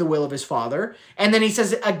not doing the will of his Father. And then he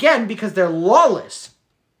says it again because they're lawless.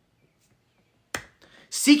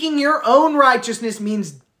 Seeking your own righteousness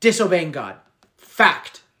means disobeying God.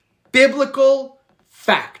 Fact. Biblical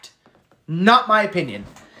fact. Not my opinion.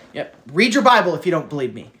 Yep. Read your Bible if you don't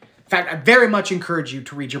believe me. In fact, I very much encourage you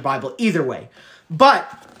to read your Bible either way. But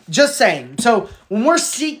just saying, so when we're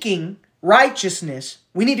seeking righteousness,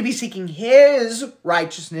 we need to be seeking his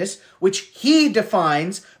righteousness, which he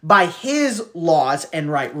defines by his laws and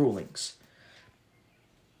right rulings.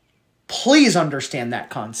 Please understand that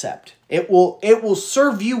concept. It will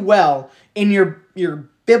serve you well in your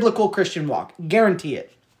biblical Christian walk. Guarantee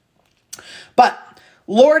it. But,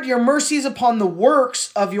 Lord, your mercy is upon the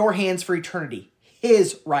works of your hands for eternity.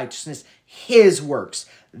 His righteousness, his works.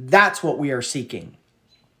 That's what we are seeking.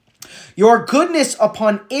 Your goodness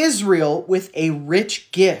upon Israel with a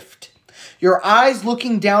rich gift. Your eyes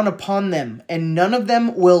looking down upon them, and none of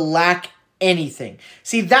them will lack anything.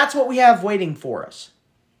 See, that's what we have waiting for us.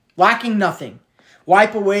 Lacking nothing.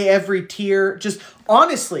 Wipe away every tear. Just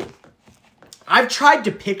honestly, I've tried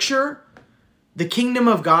to picture the kingdom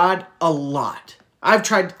of God a lot.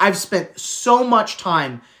 I've spent so much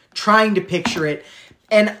time trying to picture it,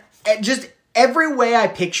 and just every way I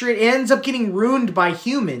picture it, it ends up getting ruined by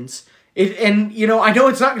humans. I know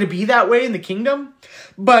it's not going to be that way in the kingdom,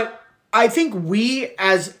 but I think we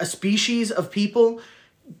as a species of people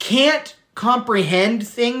can't comprehend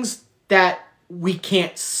things that we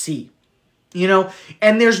can't see, and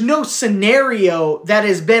there's no scenario that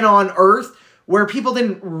has been on earth where people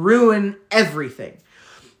didn't ruin everything.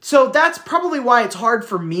 So that's probably why it's hard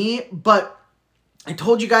for me, but I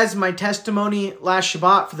told you guys in my testimony last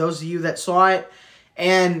Shabbat, for those of you that saw it,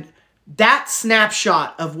 and that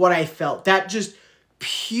snapshot of what I felt, that just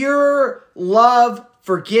pure love,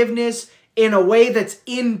 forgiveness in a way that's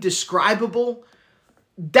indescribable,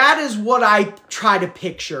 that is what I try to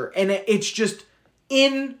picture, and it's just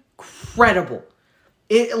incredible.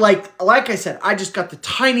 Like I said, I just got the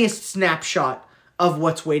tiniest snapshot of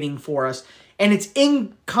what's waiting for us, and it's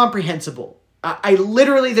incomprehensible. I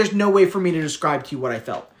literally, there's no way for me to describe to you what I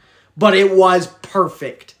felt. But it was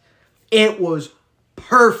perfect. It was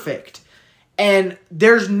perfect. And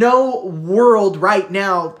there's no world right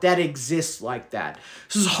now that exists like that.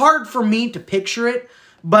 So it's hard for me to picture it,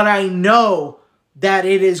 but I know that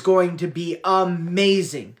it is going to be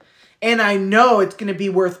amazing. And I know it's going to be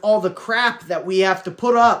worth all the crap that we have to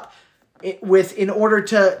put up with in order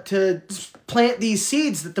to plant these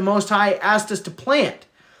seeds that the Most High asked us to plant.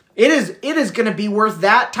 It is going to be worth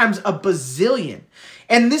that times a bazillion.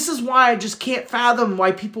 And this is why I just can't fathom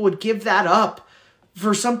why people would give that up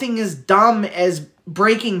for something as dumb as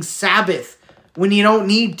breaking Sabbath when you don't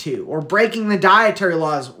need to, or breaking the dietary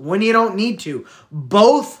laws when you don't need to.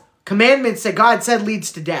 Both commandments that God said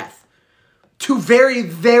leads to death. Two very,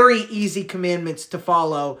 very easy commandments to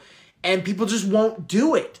follow, and people just won't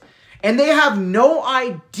do it. And they have no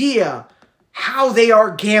idea how they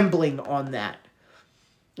are gambling on that.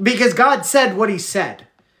 Because God said what he said.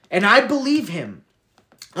 And I believe him.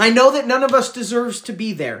 I know that none of us deserves to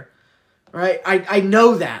be there. Right? I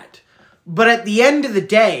know that. But at the end of the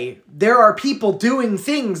day, there are people doing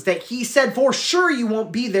things that he said for sure you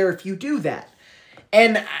won't be there if you do that.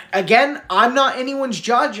 And again, I'm not anyone's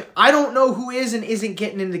judge. I don't know who is and isn't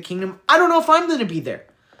getting into the kingdom. I don't know if I'm going to be there.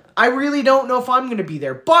 I really don't know if I'm going to be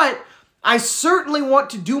there. But I certainly want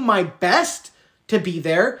to do my best to be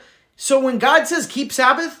there. So when God says keep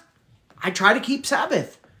Sabbath, I try to keep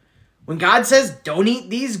Sabbath. When God says don't eat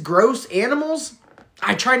these gross animals,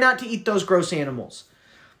 I try not to eat those gross animals.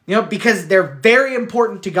 You know, because they're very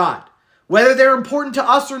important to God. Whether they're important to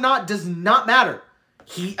us or not does not matter.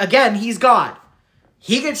 He's God.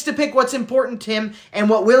 He gets to pick what's important to him and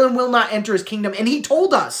what will and will not enter his kingdom. And he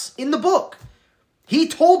told us in the book. He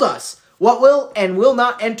told us what will and will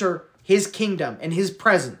not enter his kingdom and his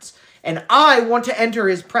presence. And I want to enter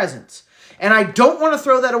his presence. And I don't want to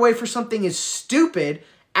throw that away for something as stupid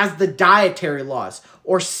as the dietary laws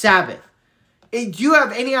or Sabbath. Do you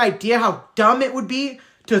have any idea how dumb it would be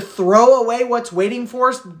to throw away what's waiting for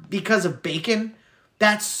us because of bacon?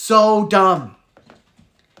 That's so dumb.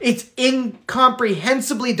 It's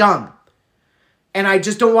incomprehensibly dumb. And I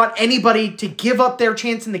just don't want anybody to give up their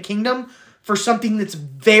chance in the kingdom for something that's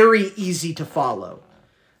very easy to follow.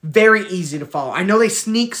 Very easy to follow. I know they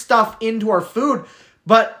sneak stuff into our food,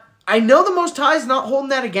 but I know the Most High is not holding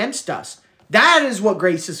that against us. That is what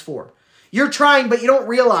grace is for. You're trying, but you don't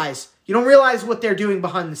realize. You don't realize what they're doing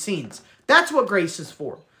behind the scenes. That's what grace is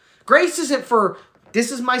for. Grace isn't for,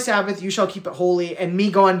 this is my Sabbath, you shall keep it holy, and me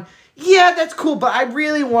going, yeah, that's cool, but I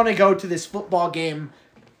really want to go to this football game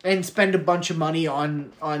and spend a bunch of money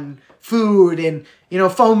on food and,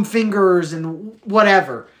 foam fingers and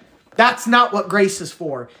whatever. That's not what grace is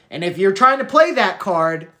for. And if you're trying to play that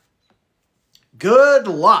card, good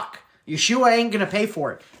luck. Yahshua ain't going to pay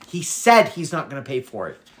for it. He said he's not going to pay for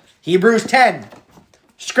it. Hebrews 10.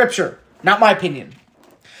 Scripture. Not my opinion.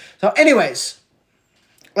 So anyways,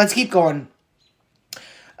 let's keep going.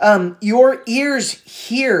 Your ears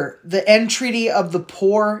hear the entreaty of the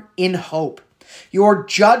poor in hope. Your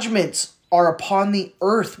judgments are upon the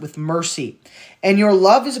earth with mercy, and your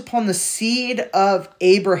love is upon the seed of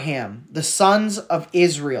Abraham, the sons of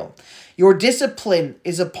Israel. Your discipline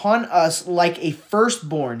is upon us like a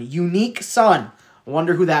firstborn, unique son. I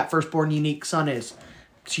wonder who that firstborn, unique son is.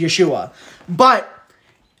 It's Yahshua. But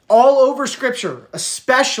all over Scripture,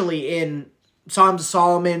 especially in Psalms of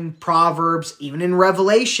Solomon, Proverbs, even in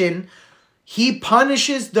Revelation, he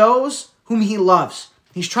punishes those whom he loves.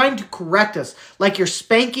 He's trying to correct us. Like you're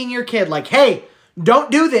spanking your kid. Like, hey,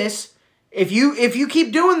 don't do this. If you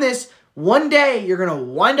keep doing this, one day you're going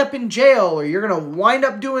to wind up in jail or you're going to wind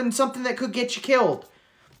up doing something that could get you killed.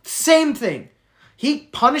 Same thing. He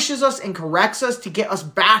punishes us and corrects us to get us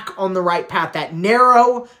back on the right path. That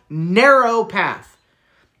narrow, narrow path.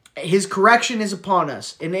 His correction is upon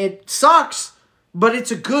us. And it sucks, but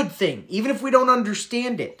it's a good thing. Even if we don't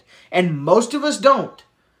understand it. And most of us don't.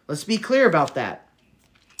 Let's be clear about that.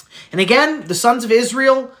 And again, the sons of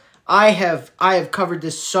Israel, I have covered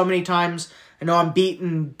this so many times. I know I'm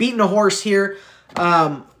beating a horse here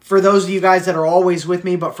for those of you guys that are always with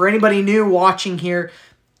me. But for anybody new watching here,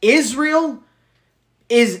 Israel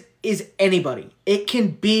is anybody. It can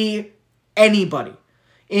be anybody.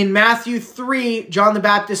 In Matthew 3, John the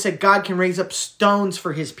Baptist said God can raise up stones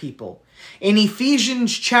for his people. In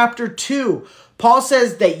Ephesians chapter 2, Paul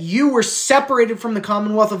says that you were separated from the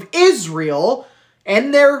commonwealth of Israel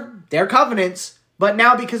and their covenants, but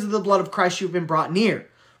now because of the blood of Christ you've been brought near.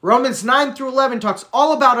 Romans 9 through 11 talks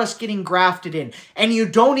all about us getting grafted in. And you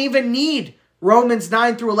don't even need Romans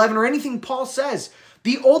 9 through 11 or anything Paul says.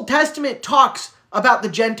 The Old Testament talks about the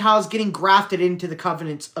Gentiles getting grafted into the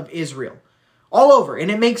covenants of Israel. All over. And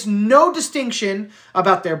it makes no distinction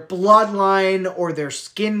about their bloodline or their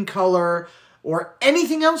skin color or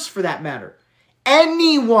anything else for that matter.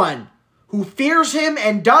 Anyone who fears him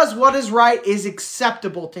and does what is right is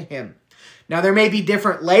acceptable to him. Now, there may be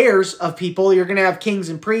different layers of people. You're going to have kings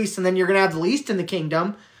and priests, and then you're going to have the least in the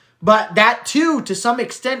kingdom. But that, too, to some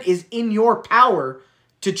extent, is in your power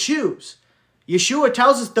to choose. Yahshua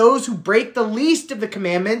tells us those who break the least of the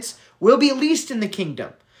commandments will be least in the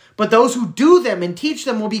kingdom. But those who do them and teach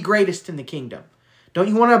them will be greatest in the kingdom. Don't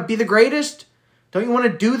you want to be the greatest? Don't you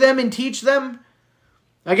want to do them and teach them?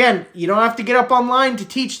 Again, you don't have to get up online to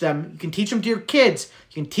teach them. You can teach them to your kids.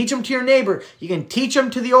 You can teach them to your neighbor. You can teach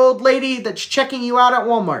them to the old lady that's checking you out at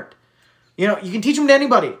Walmart. You can teach them to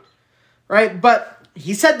anybody, right? But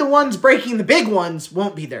he said the ones breaking the big ones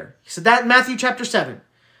won't be there. He said that in Matthew chapter 7.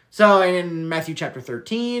 So, and in Matthew chapter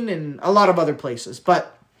 13 and a lot of other places.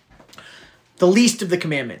 But the least of the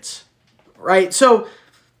commandments, right? So,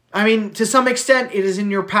 I mean, to some extent, it is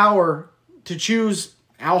in your power to choose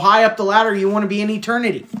how high up the ladder you want to be in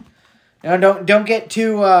eternity. Now, don't get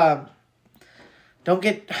too, I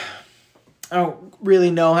don't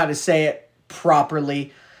really know how to say it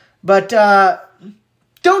properly, but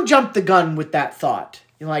don't jump the gun with that thought.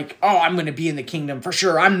 You're like, oh, I'm going to be in the kingdom for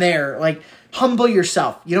sure. I'm there. Like, humble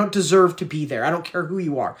yourself. You don't deserve to be there. I don't care who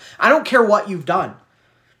you are. I don't care what you've done.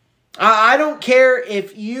 I don't care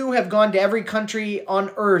if you have gone to every country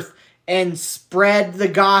on earth and spread the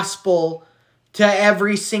gospel to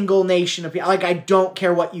every single nation of people. Like, I don't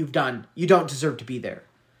care what you've done. You don't deserve to be there.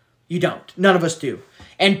 You don't. None of us do.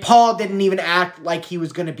 And Paul didn't even act like he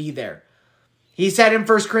was going to be there. He said in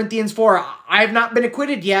 1 Corinthians 4, I have not been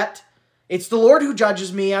acquitted yet. It's the Lord who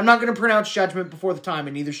judges me. I'm not going to pronounce judgment before the time,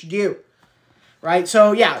 and neither should you. Right?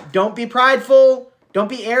 So, yeah, don't be prideful. Don't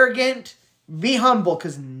be arrogant. Be humble,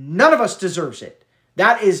 because none of us deserves it.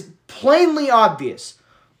 That is plainly obvious.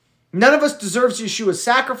 None of us deserves Yeshua's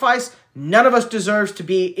sacrifice. None of us deserves to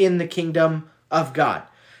be in the kingdom of God.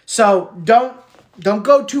 So don't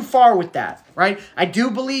go too far with that, right? I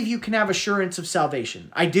do believe you can have assurance of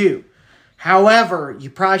salvation. I do. However, you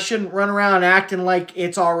probably shouldn't run around acting like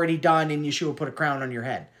it's already done and Yeshua put a crown on your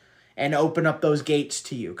head and open up those gates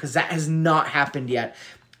to you, because that has not happened yet.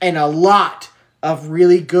 And a lot of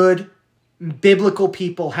really good biblical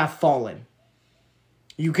people have fallen.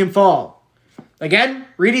 You can fall. Again,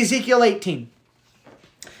 read Ezekiel 18.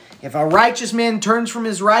 If a righteous man turns from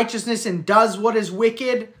his righteousness and does what is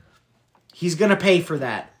wicked, he's going to pay for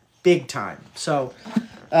that big time. So,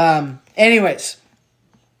 anyways,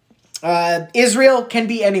 Israel can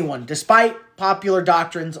be anyone, despite popular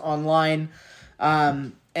doctrines online.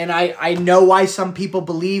 And I know why some people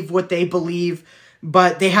believe what they believe,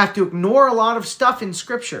 but they have to ignore a lot of stuff in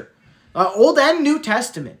Scripture. Old and New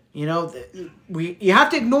Testament, you have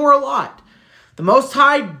to ignore a lot. The Most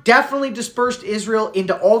High definitely dispersed Israel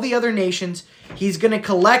into all the other nations. He's going to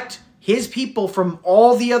collect his people from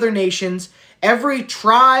all the other nations. Every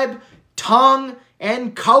tribe, tongue,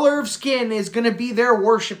 and color of skin is going to be there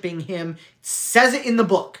worshiping him. It says it in the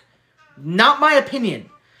book. Not my opinion.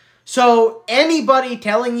 So anybody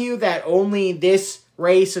telling you that only this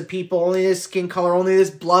race of people, only this skin color, only this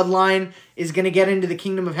bloodline is going to get into the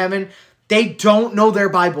kingdom of heaven, they don't know their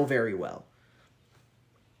Bible very well.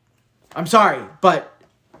 I'm sorry, but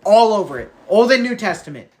all over it, Old and New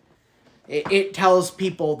Testament, it tells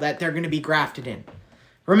people that they're going to be grafted in.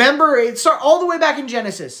 Remember, it starts all the way back in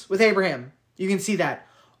Genesis with Abraham. You can see that.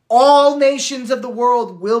 All nations of the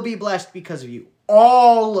world will be blessed because of you.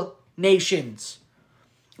 All nations.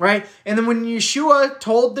 Right? And then when Yeshua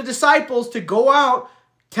told the disciples to go out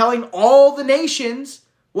telling all the nations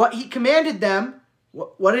what he commanded them,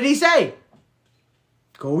 what did he say?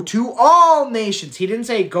 Go to all nations. He didn't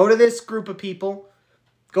say go to this group of people.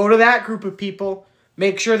 Go to that group of people.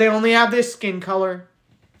 Make sure they only have this skin color.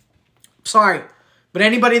 Sorry, but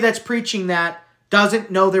anybody that's preaching that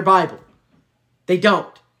doesn't know their Bible. They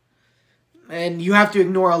don't. And you have to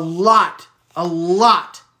ignore a lot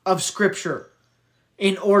of Scripture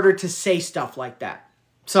in order to say stuff like that.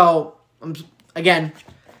 So, again,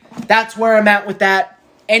 that's where I'm at with that.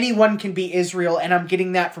 Anyone can be Israel, and I'm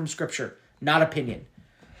getting that from Scripture, not opinion.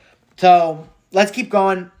 So, let's keep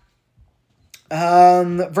going.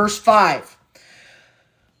 Verse 5.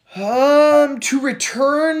 To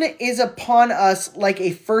return is upon us like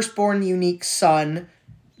a firstborn unique son.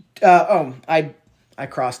 I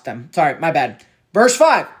crossed them. Sorry, my bad. Verse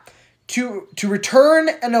 5. To return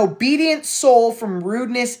an obedient soul from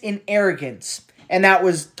rudeness and arrogance. And that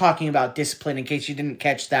was talking about discipline, in case you didn't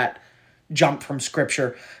catch that jump from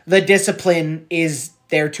Scripture. The discipline is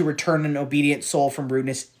there to return an obedient soul from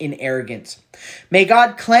rudeness in arrogance. May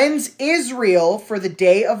God cleanse Israel for the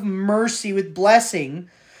day of mercy with blessing,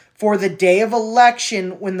 for the day of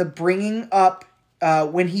election when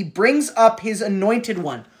he brings up his anointed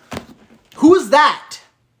one. Who is that?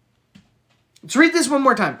 Let's read this one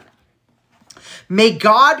more time. May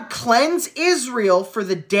God cleanse Israel for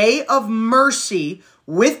the day of mercy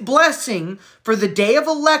with blessing, for the day of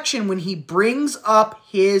election when he brings up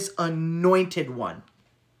his anointed one.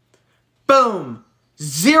 Boom.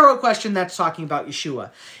 Zero question that's talking about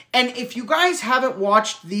Yahshua. And if you guys haven't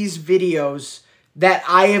watched these videos that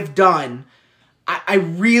I have done, I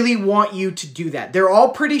really want you to do that. They're all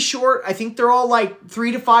pretty short. I think they're all like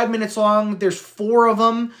 3 to 5 minutes long. There's 4 of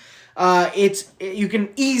them. You can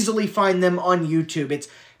easily find them on YouTube. It's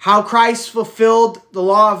how Christ fulfilled the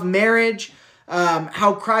law of marriage,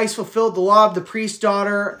 how Christ fulfilled the law of the priest's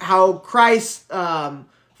daughter, how Christ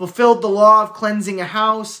fulfilled the law of cleansing a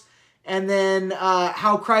house, and then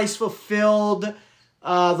how Christ fulfilled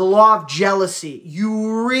the law of jealousy.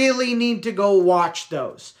 You really need to go watch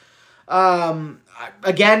those.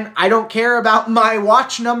 Again, I don't care about my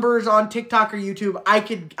watch numbers on TikTok or YouTube. I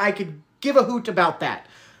could give a hoot about that.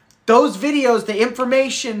 Those videos, the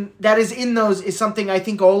information that is in those is something I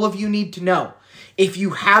think all of you need to know. If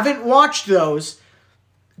you haven't watched those,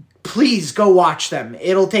 please go watch them.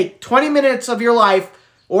 It'll take 20 minutes of your life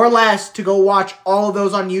or less to go watch all of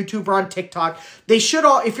those on YouTube or on TikTok. They should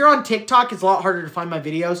all, if you're on TikTok, it's a lot harder to find my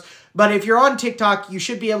videos. But if you're on TikTok, you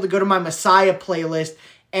should be able to go to my Messiah playlist,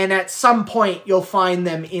 and at some point, you'll find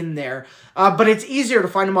them in there. But it's easier to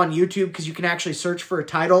find them on YouTube because you can actually search for a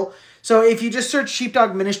title. So if you just search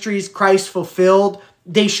Sheepdog Ministries, Christ Fulfilled,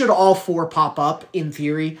 they should all 4 pop up in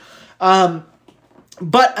theory.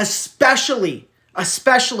 But especially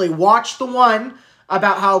watch the one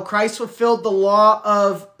about how Christ fulfilled the law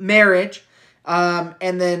of marriage,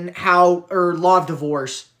 and then law of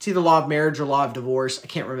divorce. It's either law of marriage or law of divorce. I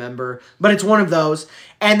can't remember, but it's one of those.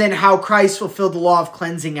 And then how Christ fulfilled the law of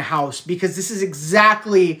cleansing a house, because this is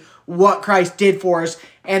exactly what Christ did for us.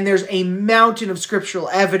 And there's a mountain of scriptural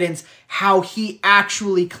evidence how he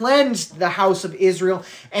actually cleansed the house of Israel.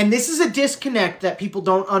 And this is a disconnect that people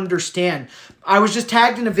don't understand. I was just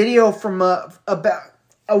tagged in a video from a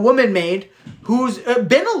woman maid who's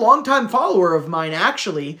been a longtime follower of mine,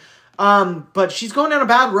 actually. But she's going down a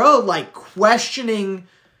bad road, like questioning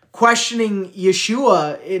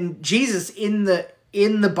Yahshua in Jesus in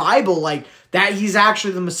the Bible, like that he's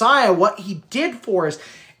actually the Messiah, what he did for us.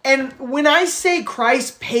 And when I say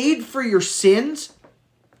Christ paid for your sins,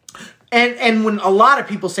 and when a lot of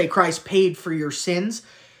people say Christ paid for your sins,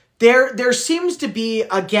 there seems to be,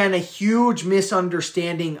 again, a huge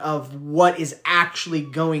misunderstanding of what is actually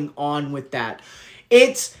going on with that.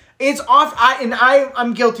 I'm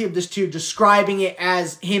guilty of this too, describing it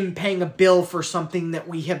as him paying a bill for something that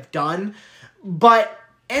we have done. But,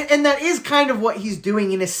 and that is kind of what he's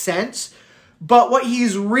doing in a sense. But what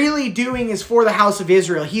he's really doing is for the house of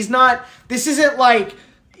Israel. This isn't like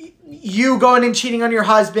you going and cheating on your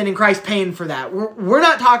husband and Christ paying for that. We're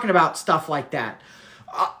not talking about stuff like that.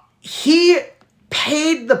 He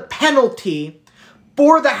paid the penalty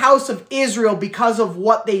for the house of Israel because of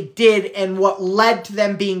what they did and what led to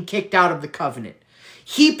them being kicked out of the covenant.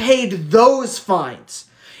 He paid those fines.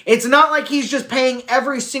 It's not like he's just paying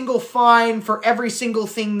every single fine for every single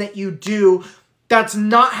thing that you do. That's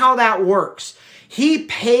not how that works. He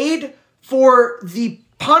paid for the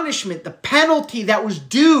punishment, the penalty that was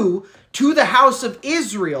due to the house of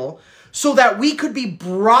Israel so that we could be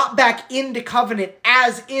brought back into covenant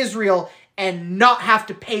as Israel and not have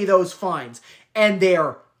to pay those fines. And they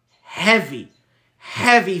are heavy,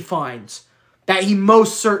 heavy fines that he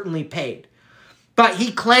most certainly paid. But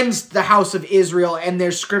he cleansed the house of Israel, and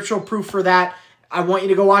there's scriptural proof for that. I want you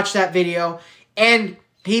to go watch that video. And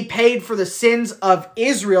he paid for the sins of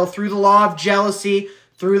Israel through the law of jealousy,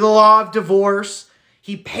 through the law of divorce.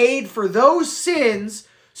 He paid for those sins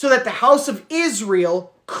so that the house of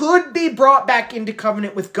Israel could be brought back into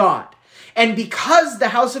covenant with God. And because the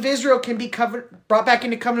house of Israel can be brought back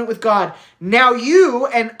into covenant with God, now you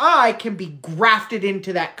and I can be grafted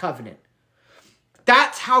into that covenant.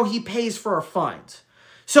 That's how he pays for our fines.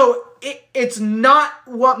 So it's not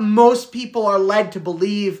what most people are led to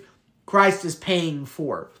believe Christ is paying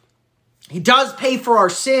for. He does pay for our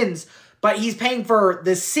sins, but he's paying for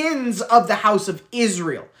the sins of the house of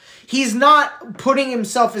Israel. He's not putting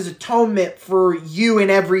himself as atonement for you in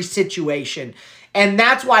every situation. And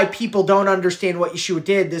that's why people don't understand what Yahshua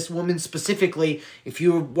did, this woman specifically. If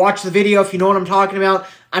you watch the video, if you know what I'm talking about,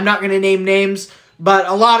 I'm not going to name names, but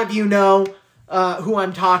a lot of you know who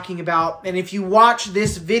I'm talking about. And if you watch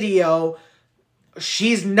this video,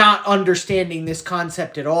 she's not understanding this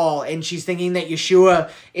concept at all. And she's thinking that Yahshua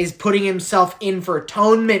is putting himself in for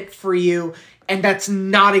atonement for you. And that's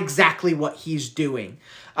not exactly what he's doing.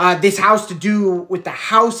 This has to do with the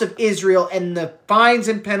house of Israel and the fines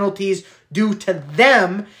and penalties due to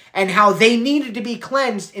them and how they needed to be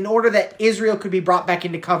cleansed in order that Israel could be brought back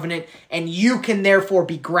into covenant and you can therefore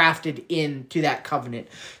be grafted into that covenant.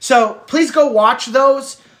 So please go watch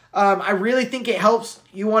those. I really think it helps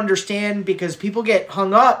you understand because people get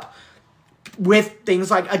hung up with things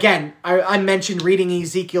like, again, I mentioned reading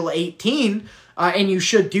Ezekiel 18, and you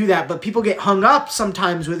should do that, but people get hung up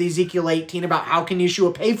sometimes with Ezekiel 18 about how can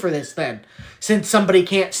Yahshua pay for this then, since somebody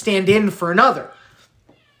can't stand in for another.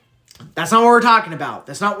 That's not what we're talking about.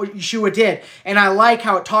 That's not what Yahshua did. And I like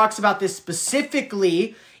how it talks about this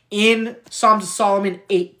specifically in Psalms of Solomon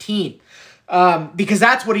 18, because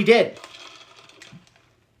that's what he did.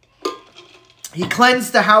 He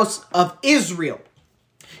cleansed the house of Israel.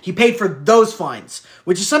 He paid for those fines,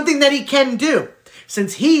 which is something that he can do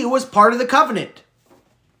since he was part of the covenant.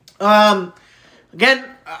 Again,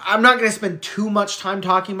 I'm not going to spend too much time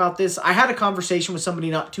talking about this. I had a conversation with somebody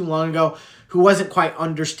not too long ago who wasn't quite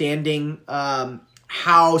understanding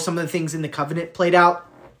how some of the things in the covenant played out.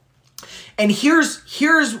 And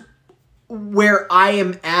here's where I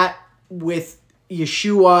am at with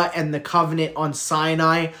Yahshua and the covenant on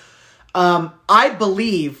Sinai. I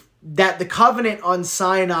believe that the covenant on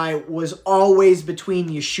Sinai was always between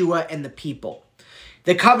Yahshua and the people.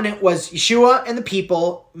 The covenant was Yahshua and the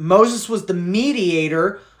people. Moses was the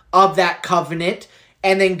mediator of that covenant.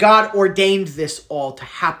 And then God ordained this all to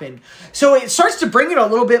happen. So it starts to bring it a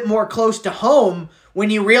little bit more close to home when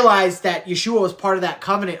you realize that Yahshua was part of that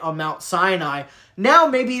covenant on Mount Sinai. Now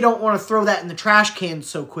maybe you don't want to throw that in the trash can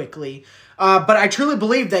so quickly. But I truly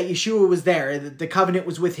believe that Yahshua was there. The covenant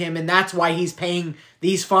was with him. And that's why he's paying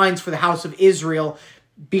these fines for the house of Israel,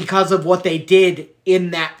 because of what they did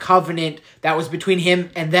in that covenant that was between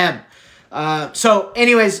him and them. So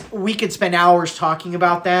anyways, we could spend hours talking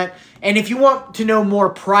about that. And if you want to know more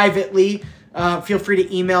privately, feel free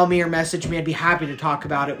to email me or message me. I'd be happy to talk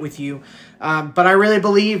about it with you. But I really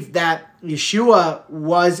believe that Yahshua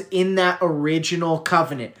was in that original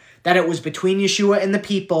covenant, that it was between Yahshua and the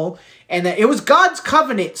people, and that it was God's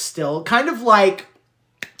covenant still, kind of like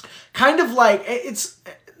it's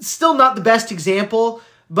still not the best example,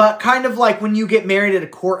 but kind of like when you get married at a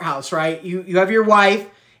courthouse, right? You have your wife,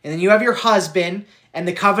 and then you have your husband, and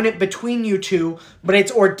the covenant between you two, but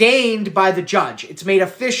it's ordained by the judge. It's made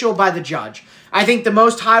official by the judge. I think the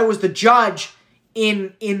Most High was the judge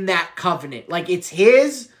in that covenant. Like, it's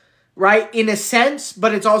his, right, in a sense,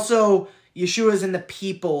 but it's also Yeshua's and the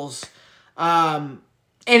people's.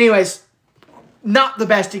 Anyways, not the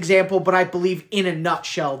best example, but I believe in a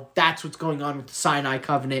nutshell, that's what's going on with the Sinai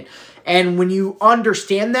covenant. And when you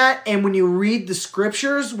understand that, and when you read the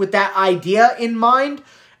scriptures with that idea in mind,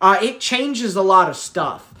 it changes a lot of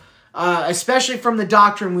stuff, especially from the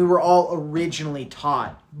doctrine we were all originally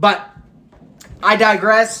taught. But I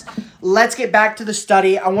digress. Let's get back to the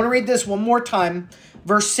study. I want to read this one more time.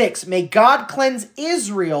 Verse 6, may God cleanse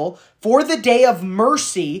Israel for the day of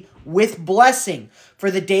mercy with blessing, for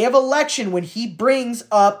the day of election when he brings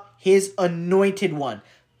up his anointed one.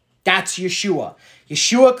 That's Yahshua.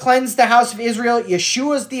 Yahshua cleansed the house of Israel.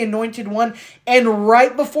 Yeshua's the anointed one. And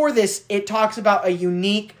right before this, it talks about a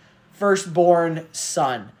unique firstborn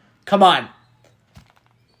son. Come on.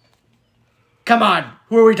 Come on.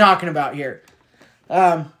 Who are we talking about here?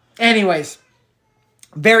 Anyways,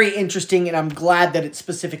 very interesting, and I'm glad that it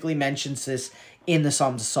specifically mentions this in the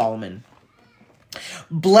Psalms of Solomon.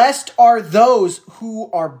 Blessed are those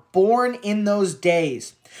who are born in those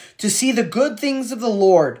days, to see the good things of the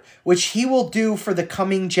Lord, which he will do for the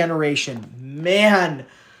coming generation. Man,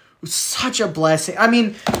 such a blessing. I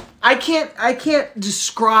mean, I can't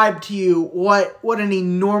describe to you what an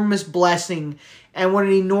enormous blessing and what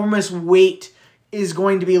an enormous weight is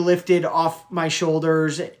going to be lifted off my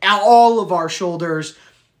shoulders, all of our shoulders,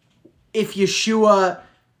 if Yahshua,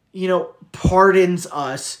 pardons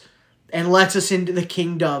us and lets us into the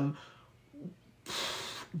kingdom.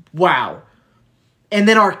 Wow. And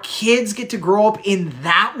then our kids get to grow up in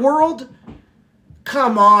that world?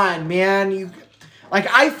 Come on, man.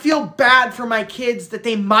 I feel bad for my kids that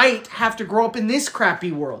they might have to grow up in this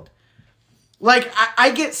crappy world.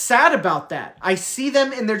 I get sad about that. I see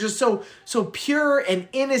them and they're just so pure and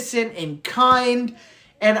innocent and kind.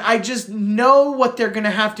 And I just know what they're going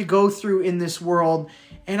to have to go through in this world.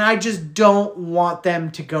 And I just don't want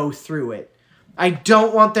them to go through it. I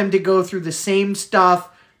don't want them to go through the same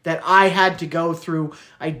stuff that I had to go through.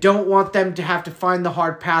 I don't want them to have to find the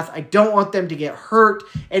hard path. I don't want them to get hurt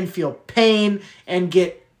and feel pain and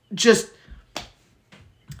get just,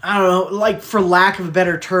 I don't know, like, for lack of a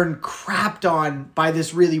better term, crapped on by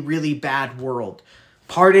this really, really bad world.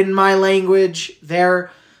 Pardon my language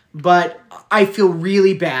there, but I feel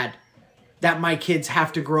really bad that my kids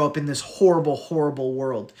have to grow up in this horrible, horrible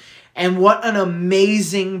world. And what an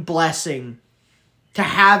amazing blessing to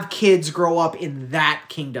have kids grow up in that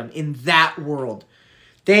kingdom, in that world.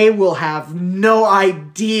 They will have no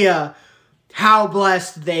idea how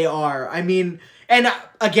blessed they are. I mean, and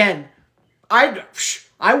again, I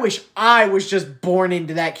wish I was just born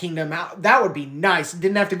into that kingdom. That would be nice.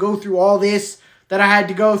 Didn't have to go through all this that I had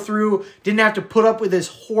to go through. Didn't have to put up with this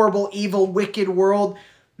horrible, evil, wicked world.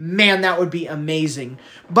 Man, that would be amazing.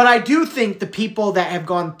 But I do think the people that have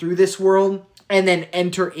gone through this world and then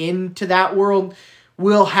enter into that world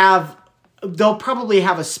they'll probably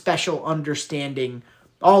have a special understanding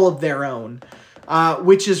all of their own,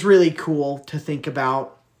 which is really cool to think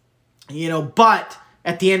about, but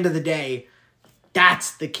at the end of the day,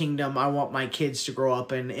 that's the kingdom I want my kids to grow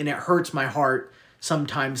up in, and it hurts my heart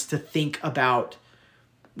sometimes to think about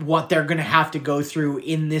what they're going to have to go through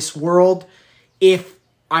in this world if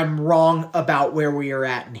I'm wrong about where we are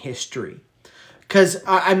at in history. Because,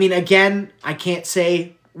 I mean, again, I can't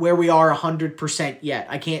say where we are 100% yet.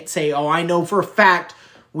 I can't say, I know for a fact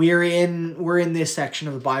we're in this section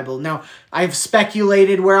of the Bible. Now, I've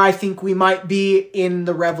speculated where I think we might be in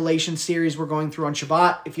the Revelation series we're going through on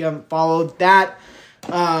Shabbat. If you haven't followed that,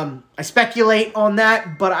 I speculate on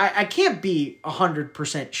that, but I can't be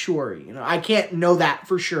 100% sure. I can't know that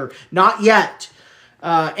for sure. Not yet.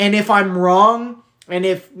 And if I'm wrong, and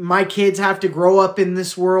if my kids have to grow up in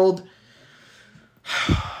this world,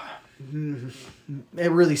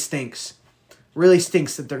 it really stinks. Really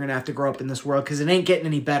stinks that they're going to have to grow up in this world, because it ain't getting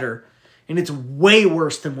any better. And it's way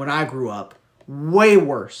worse than when I grew up. Way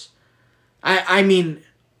worse. I mean,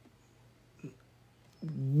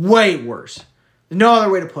 way worse. No other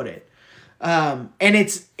way to put it. And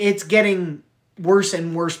it's getting worse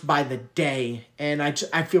and worse by the day. And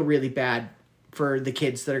I feel really bad for the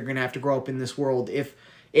kids that are going to have to grow up in this world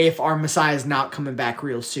if our Messiah is not coming back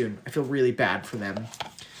real soon. I feel really bad for them.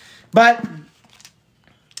 But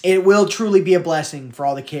it will truly be a blessing for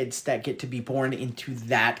all the kids that get to be born into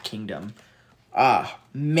that kingdom.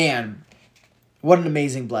 Man, what an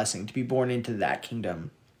amazing blessing to be born into that kingdom.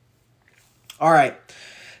 All right.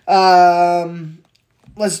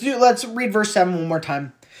 Let's read verse 7 one more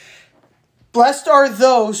time. Blessed are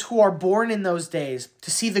those who are born in those days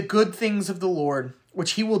to see the good things of the Lord,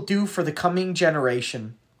 which he will do for the coming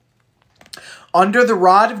generation. Under the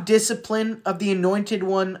rod of discipline of the anointed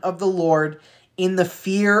one of the Lord, in the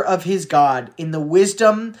fear of his God, in the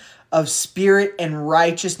wisdom of spirit and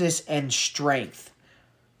righteousness and strength.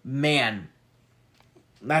 Man,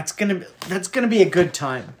 that's gonna be a good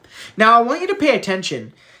time. Now, I want you to pay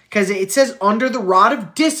attention, because it says under the rod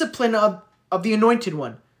of discipline of the anointed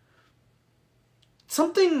one.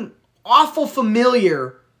 Something awful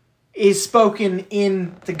familiar is spoken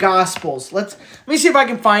in the Gospels. Let me see if I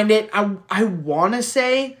can find it. I want to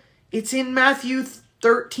say it's in Matthew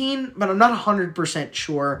 13, but I'm not 100%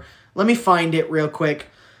 sure. Let me find it real quick.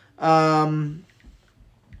 I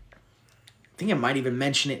think I might even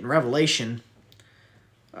mention it in Revelation.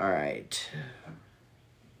 All right,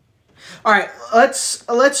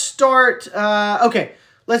 let's start. Okay,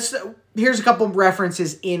 here's a couple of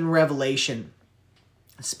references in Revelation.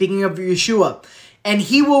 Speaking of Yahshua, and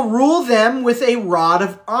he will rule them with a rod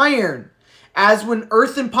of iron, as when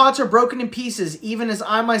earthen pots are broken in pieces, even as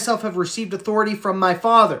I myself have received authority from my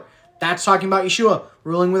Father. That's talking about Yahshua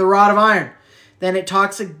ruling with a rod of iron. Then it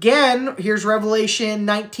talks again. Here's Revelation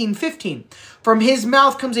 19:15. From his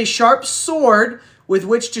mouth comes a sharp sword with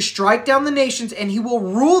which to strike down the nations, and he will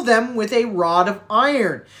rule them with a rod of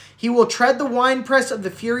iron. He will tread the winepress of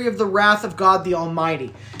the fury of the wrath of God the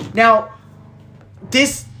Almighty. Now,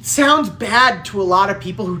 this sounds bad to a lot of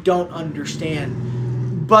people who don't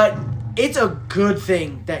understand, but it's a good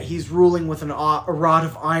thing that he's ruling with a rod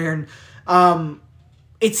of iron.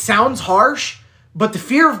 It sounds harsh, but the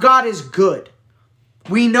fear of God is good.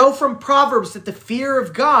 We know from Proverbs that the fear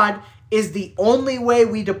of God is the only way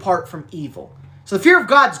we depart from evil. So the fear of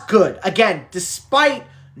God's good. Again, despite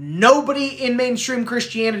nobody in mainstream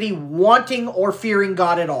Christianity wanting or fearing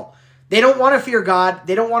God at all. They don't want to fear God.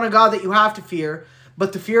 They don't want a God that you have to fear.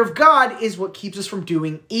 But the fear of God is what keeps us from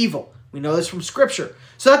doing evil. We know this from Scripture.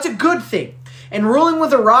 So that's a good thing. And ruling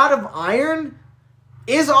with a rod of iron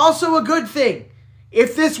is also a good thing.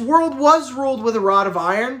 If this world was ruled with a rod of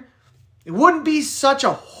iron, it wouldn't be such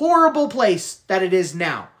a horrible place that it is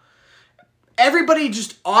now. everybody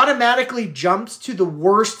just automatically jumps to the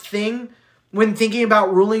worst thing when thinking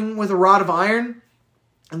about ruling with a rod of iron.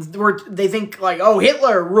 And they think like, oh,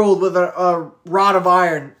 Hitler ruled with a rod of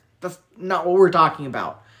iron. That's not what we're talking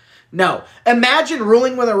about. No. Imagine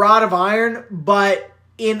ruling with a rod of iron, but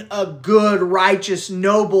in a good, righteous,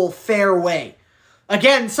 noble, fair way.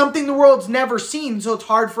 Again, something the world's never seen, so it's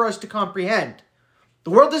hard for us to comprehend.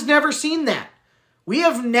 The world has never seen that. We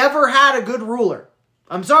have never had a good ruler.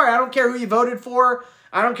 I'm sorry, I don't care who you voted for.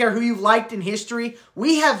 I don't care who you've liked in history.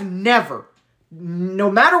 We have never, no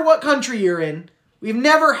matter what country you're in, we've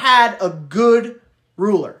never had a good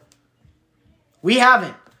ruler. We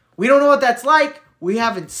haven't. We don't know what that's like. We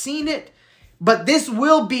haven't seen it. But this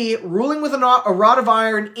will be ruling with a rod of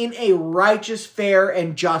iron in a righteous, fair,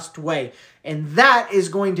 and just way. And that is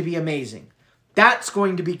going to be amazing. That's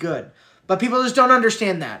going to be good. But people just don't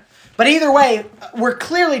understand that. But either way, we're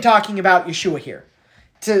clearly talking about Yahshua here.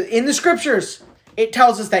 In the scriptures, it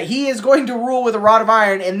tells us that he is going to rule with a rod of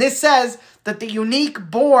iron. And this says that the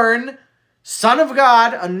unique born Son of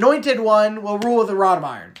God, anointed one, will rule with a rod of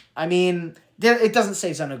iron. I mean, it doesn't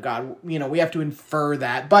say Son of God. You know, we have to infer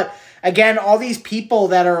that. But again, all these people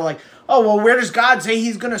that are like, oh, well, where does God say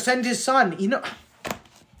he's going to send his son? You know,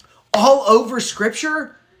 all over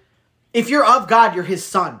scripture, if you're of God, you're his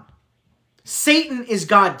son. Satan is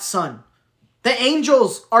God's son. The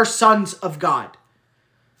angels are sons of God.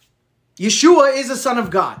 Yahshua is a son of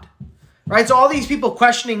God. Right? So all these people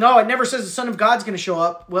questioning, oh, it never says the Son of God's going to show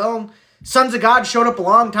up. Well, sons of God showed up a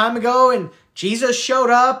long time ago, and Jesus showed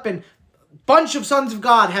up, and a bunch of sons of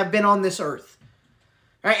God have been on this earth.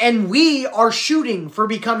 Right? And we are shooting for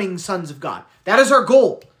becoming sons of God. That is our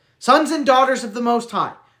goal. Sons and daughters of the Most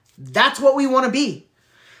High. That's what we want to be.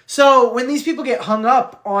 So when these people get hung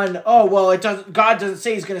up on, oh, well, God doesn't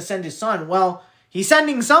say he's going to send his son. Well, he's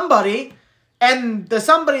sending somebody, and the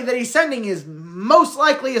somebody that he's sending is most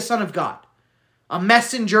likely a son of God, a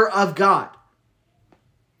messenger of God.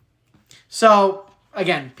 So,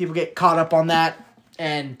 again, people get caught up on that,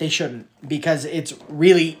 and they shouldn't, because it's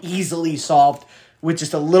really easily solved with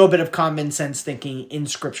just a little bit of common sense thinking in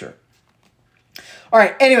Scripture. All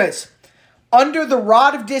right, anyways, under the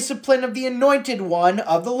rod of discipline of the anointed one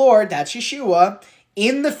of the Lord, that's Yahshua,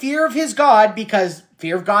 in the fear of his God, because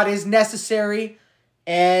fear of God is necessary,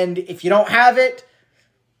 and if you don't have it,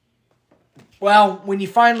 well, when you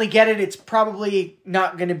finally get it, it's probably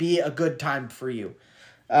not going to be a good time for you.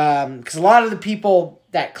 Because a lot of the people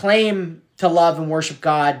that claim to love and worship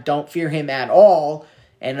God don't fear him at all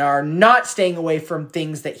and are not staying away from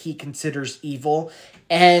things that he considers evil.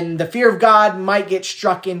 And the fear of God might get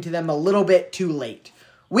struck into them a little bit too late.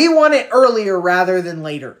 We want it earlier rather than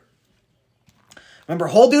later. Remember,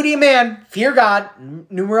 whole duty of man, fear God,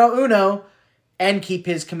 numero uno, and keep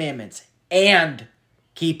his commandments. And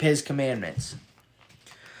keep his commandments.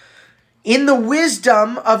 In the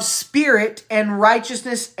wisdom of spirit and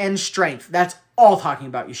righteousness and strength. That's all talking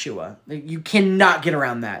about Yahshua. You cannot get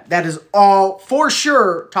around that. That is all for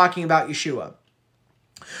sure talking about Yahshua.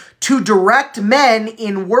 To direct men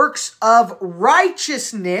in works of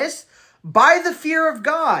righteousness by the fear of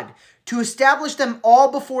God, to establish them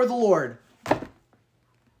all before the Lord.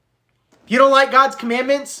 You don't like God's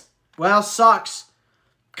commandments? Well, sucks.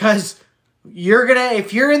 Because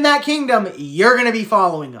if you're in that kingdom, you're going to be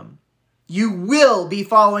following them. You will be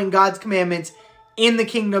following God's commandments in the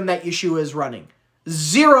kingdom that Yahshua is running.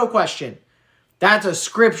 Zero question. That's a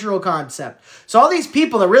scriptural concept. So all these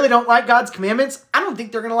people that really don't like God's commandments, I don't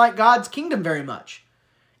think they're going to like God's kingdom very much.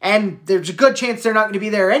 And there's a good chance they're not going to be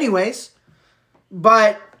there anyways.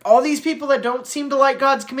 But all these people that don't seem to like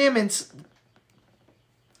God's commandments,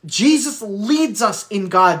 Jesus leads us in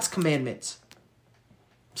God's commandments.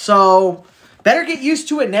 So better get used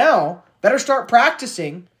to it now. Better start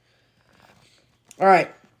practicing. All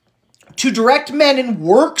right. To direct men in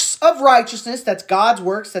works of righteousness, that's God's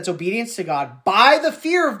works, that's obedience to God, by the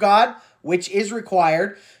fear of God, which is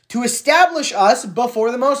required, to establish us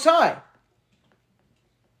before the Most High.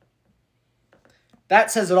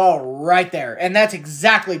 That says it all right there. And that's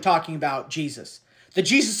exactly talking about Jesus. The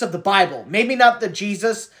Jesus of the Bible. Maybe not the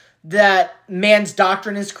Jesus that man's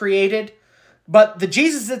doctrine has created, but the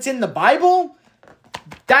Jesus that's in the Bible,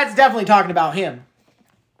 that's definitely talking about him.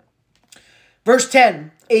 Verse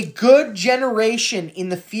 10, a good generation in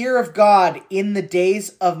the fear of God in the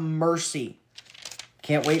days of mercy.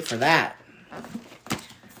 Can't wait for that.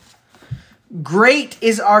 Great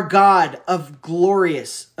is our God of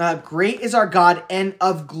glorious. Great is our God and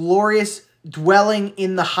of glorious dwelling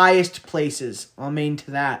in the highest places. Amen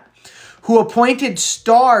to that. Who appointed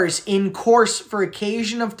stars in course for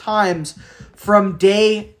occasion of times from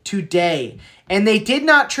day today, and they did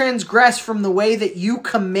not transgress from the way that you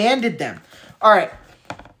commanded them. All right.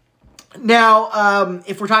 Now,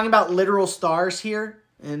 if we're talking about literal stars here,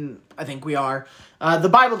 and I think we are, the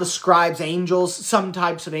Bible describes angels, some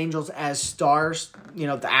types of angels, as stars,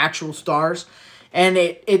 the actual stars. And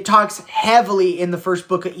it talks heavily in the first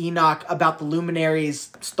book of Enoch about the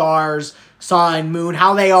luminaries, stars, sun, moon,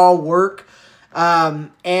 how they all work.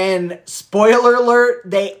 And spoiler alert,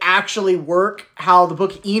 they actually work how the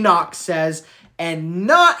book of Enoch says, and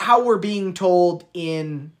not how we're being told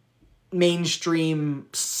in mainstream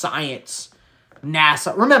science.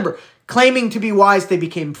 NASA. Remember, claiming to be wise, they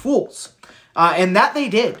became fools. And that they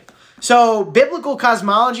did. So biblical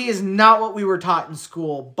cosmology is not what we were taught in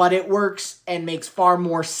school, but it works and makes far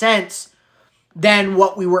more sense than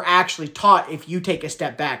what we were actually taught if you take a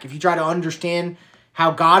step back. If you try to understand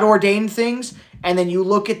how God ordained things, and then you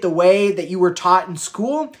look at the way that you were taught in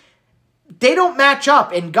school, they don't match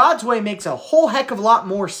up. And God's way makes a whole heck of a lot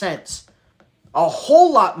more sense. A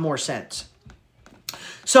whole lot more sense.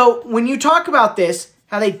 So when you talk about this,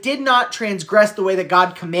 how they did not transgress the way that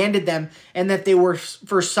God commanded them, and that they were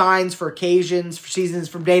for signs, for occasions, for seasons,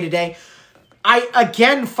 from day to day, I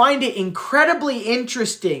again find it incredibly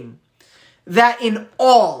interesting that in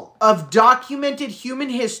all of documented human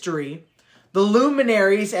history, the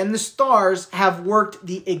luminaries and the stars have worked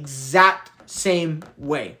the exact same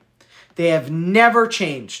way. They have never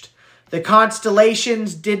changed. The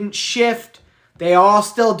constellations didn't shift. They all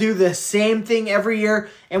still do the same thing every year.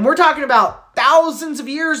 And we're talking about thousands of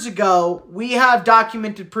years ago. We have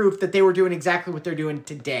documented proof that they were doing exactly what they're doing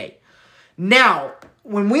today. Now,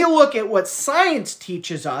 when we look at what science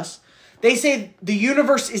teaches us, they say the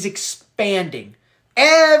universe is expanding.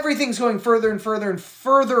 Everything's going further and further and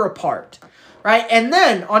further apart. Right? And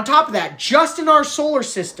then, on top of that, just in our solar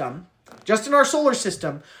system, the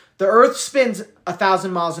Earth spins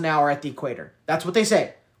 1,000 miles an hour at the equator. That's what they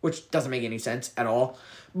say, which doesn't make any sense at all.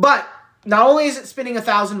 But not only is it spinning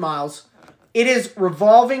 1,000 miles, it is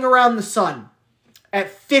revolving around the sun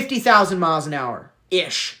at 50,000 miles an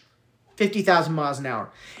hour-ish. 50,000 miles an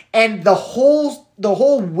hour. And the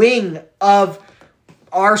whole wing of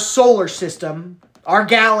our solar system, our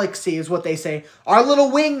galaxy is what they say, our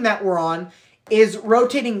little wing that we're on, is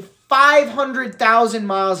rotating 500,000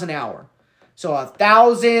 miles an hour. So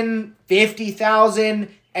 1,000, 50,000,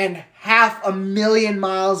 and 500,000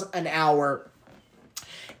 miles an hour.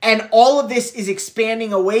 And all of this is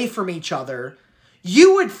expanding away from each other.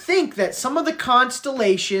 You would think that some of the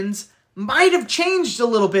constellations might have changed a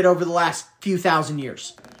little bit over the last few thousand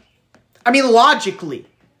years. I mean, logically.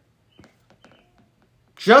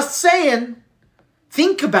 Just saying.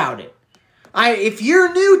 Think about it. If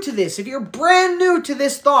you're new to this, if you're brand new to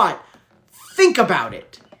this thought, think about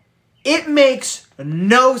it. It makes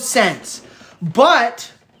no sense.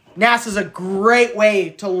 But NASA's a great way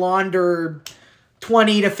to launder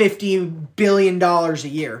 $20 to $50 billion a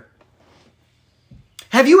year.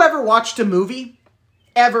 Have you ever watched a movie?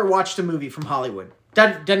 Ever watched a movie from Hollywood?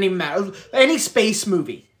 Doesn't even matter. Any space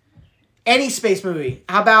movie. Any space movie.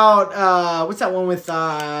 How about, what's that one with,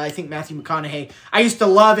 I think Matthew McConaughey? I used to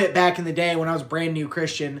love it back in the day when I was a brand new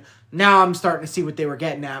Christian. Now I'm starting to see what they were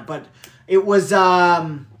getting at. But it was,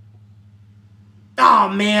 oh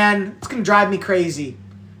man, it's going to drive me crazy.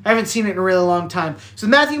 I haven't seen it in a really long time. So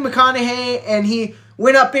Matthew McConaughey, and he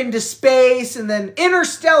went up into space, and then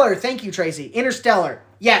Interstellar. Thank you, Tracy. Interstellar.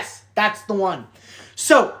 Yes, that's the one.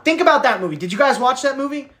 So think about that movie. Did you guys watch that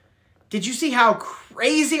movie? Did you see how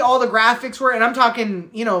crazy all the graphics were? And I'm talking,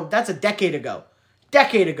 that's a decade ago.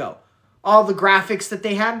 All the graphics that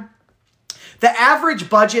they had. The average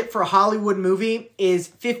budget for a Hollywood movie is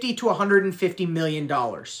 $50 to $150 million.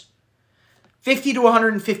 $50 to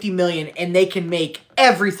 $150 million, and they can make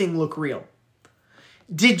everything look real.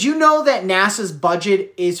 Did you know that NASA's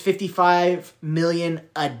budget is $55 million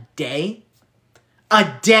a day?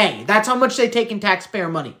 A day. That's how much they take in taxpayer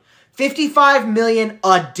money. $55 million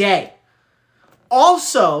a day.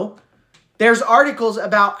 Also, there's articles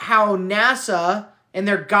about how NASA and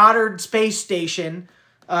their Goddard Space Station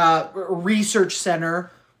research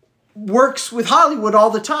center works with Hollywood all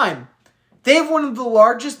the time. They have one of the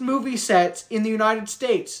largest movie sets in the United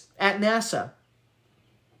States at NASA.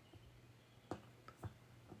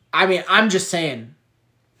 I mean, I'm just saying.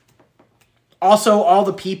 Also, all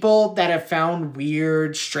the people that have found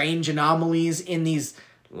weird, strange anomalies in these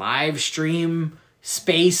live stream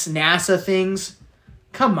space NASA things.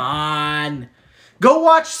 Come on. Go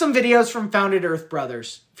watch some videos from Founded Earth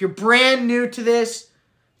Brothers. If you're brand new to this,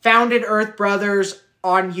 Founded Earth Brothers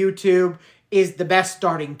on YouTube is the best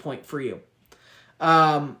starting point for you.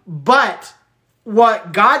 But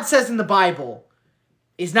what God says in the Bible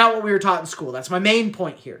is not what we were taught in school. That's my main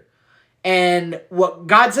point here. And what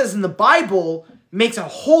God says in the Bible makes a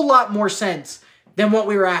whole lot more sense than what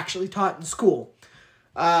we were actually taught in school.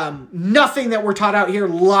 Nothing that we're taught out here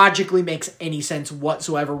logically makes any sense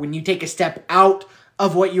whatsoever when you take a step out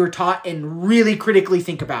of what you were taught and really critically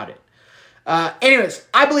think about it. Anyways,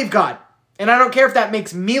 I believe God. And I don't care if that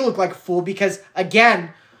makes me look like a fool because,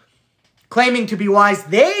 again, claiming to be wise,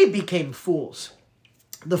 they became fools.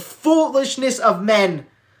 The foolishness of men,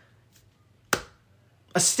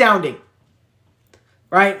 astounding.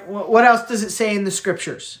 Right? What else does it say in the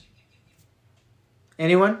scriptures?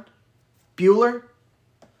 Anyone? Bueller?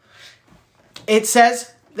 It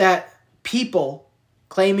says that people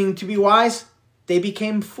claiming to be wise, they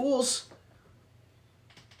became fools.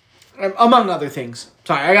 Among other things.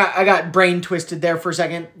 Sorry, I got brain twisted there for a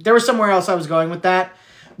second. There was somewhere else I was going with that.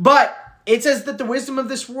 But it says that the wisdom of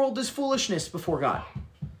this world is foolishness before God.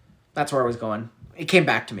 That's where I was going. It came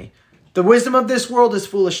back to me. The wisdom of this world is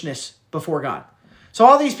foolishness before God. So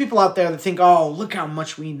all these people out there that think, oh, look how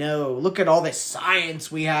much we know. Look at all this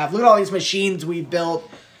science we have. Look at all these machines we've built.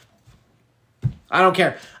 I don't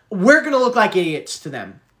care. We're going to look like idiots to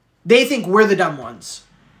them. They think we're the dumb ones.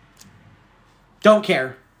 Don't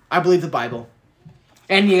care. I believe the Bible.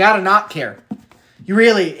 And you got to not care. You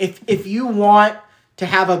really, if you want to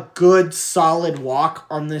have a good, solid walk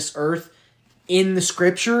on this earth in the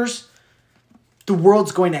scriptures, the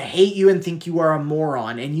world's going to hate you and think you are a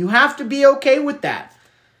moron. And you have to be okay with that.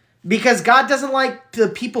 Because God doesn't like the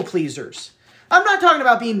people pleasers. I'm not talking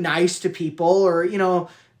about being nice to people or,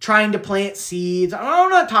 trying to plant seeds. I'm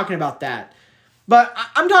not talking about that. But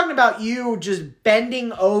I'm talking about you just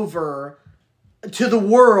bending over to the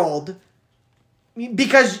world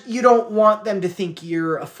because you don't want them to think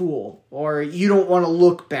you're a fool or you don't want to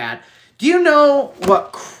look bad. Do you know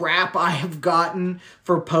what crap I have gotten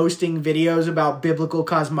for posting videos about biblical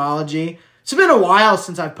cosmology? It's been a while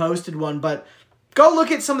since I've posted one, but go look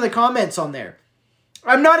at some of the comments on there.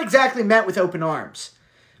 I'm not exactly met with open arms.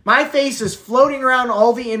 My face is floating around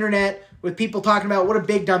all the internet with people talking about what a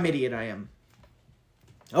big dumb idiot I am.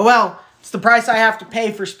 Oh well, it's the price I have to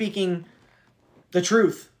pay for speaking the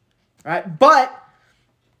truth, right? But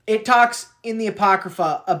it talks in the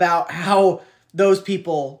Apocrypha about how those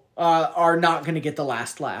people are not going to get the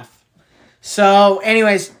last laugh. So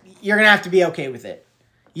anyways, you're going to have to be okay with it.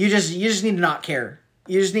 You just need to not care.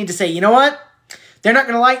 You just need to say, you know what? They're not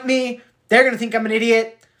going to like me. They're going to think I'm an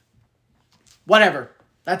idiot. Whatever.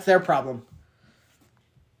 That's their problem.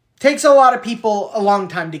 Takes a lot of people a long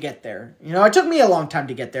time to get there. It took me a long time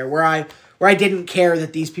to get there where I didn't care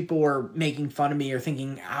that these people were making fun of me or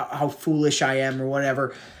thinking how foolish I am or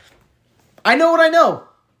whatever. I know what I know.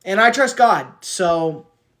 And I trust God. So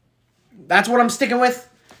that's what I'm sticking with.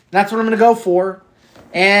 That's what I'm going to go for.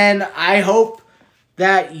 And I hope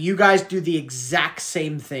that you guys do the exact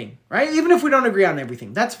same thing, right? Even if we don't agree on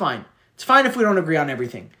everything, that's fine. It's fine if we don't agree on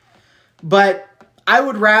everything. But I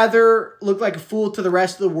would rather look like a fool to the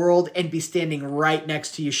rest of the world and be standing right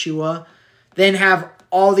next to Yahshua than have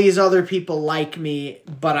all these other people like me,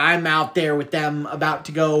 but I'm out there with them about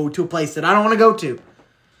to go to a place that I don't want to go to.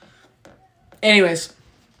 Anyways,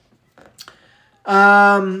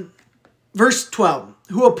 verse 12.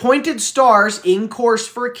 Who appointed stars in course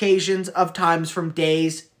for occasions of times from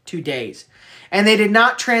days to days. And they did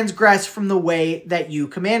not transgress from the way that you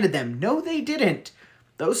commanded them. No, they didn't.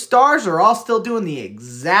 Those stars are all still doing the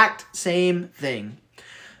exact same thing.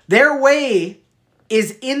 Their way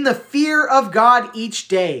is in the fear of God each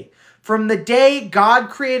day, from the day God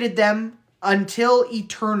created them until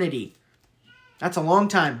eternity. That's a long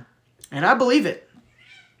time, and I believe it.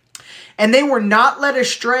 And they were not led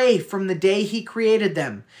astray from the day he created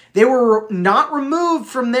them. They were not removed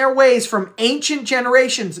from their ways from ancient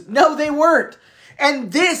generations. No, they weren't.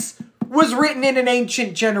 And this was written in an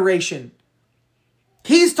ancient generation.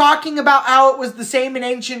 He's talking about how it was the same in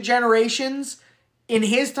ancient generations in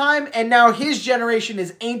his time, and now his generation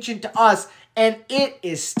is ancient to us, and it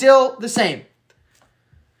is still the same.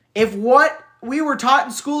 If what we were taught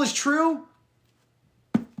in school is true,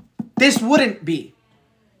 this wouldn't be.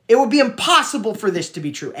 It would be impossible for this to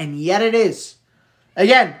be true, and yet it is.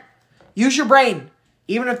 Again, use your brain,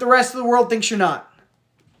 even if the rest of the world thinks you're not.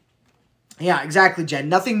 Yeah, exactly, Jen.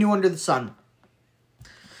 Nothing new under the sun.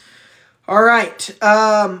 All right.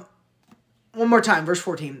 One more time, verse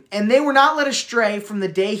 14. And they were not led astray from the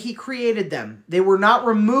day he created them. They were not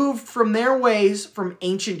removed from their ways from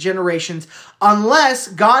ancient generations, unless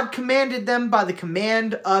God commanded them by the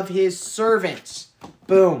command of his servants.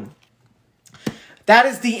 Boom. that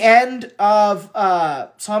is the end of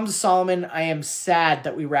Psalms of Solomon. I am sad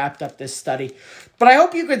that we wrapped up this study. But I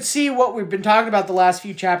hope you could see what we've been talking about the last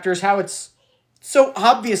few chapters, how it's so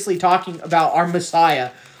obviously talking about our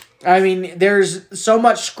Messiah. I mean, there's so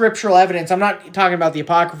much scriptural evidence. I'm not talking about the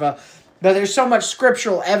Apocrypha, but there's so much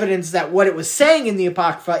scriptural evidence that what it was saying in the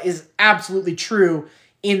Apocrypha is absolutely true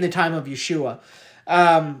in the time of Yahshua.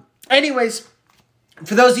 Anyways,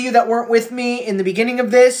 for those of you that weren't with me in the beginning of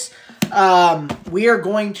this, we are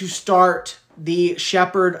going to start the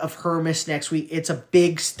Shepherd of Hermas next week. It's a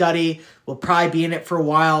big study. We'll probably be in it for a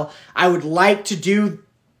while. I would like to do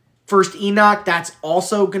First Enoch. That's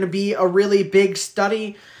also going to be a really big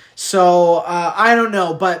study. So I don't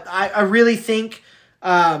know, but I really think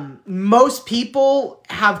most people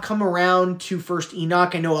have come around to First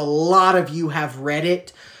Enoch. I know a lot of you have read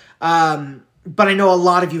it. But I know a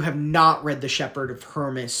lot of you have not read the Shepherd of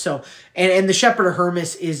Hermas. So, and the Shepherd of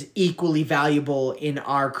Hermas is equally valuable in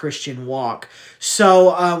our Christian walk.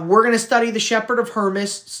 So, we're going to study the Shepherd of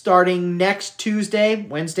Hermas starting next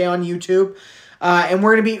Wednesday on YouTube. And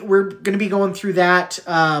we're going to be going through that.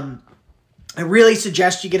 I really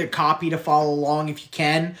suggest you get a copy to follow along if you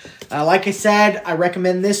can. Like I said, I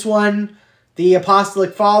recommend this one. The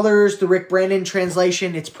Apostolic Fathers, the Rick Brandon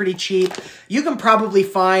translation, it's pretty cheap. You can probably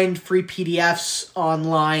find free PDFs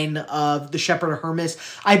online of the Shepherd of Hermas.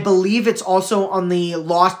 I believe it's also on the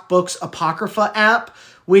Lost Books Apocrypha app,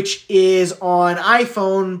 which is on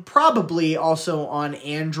iPhone, probably also on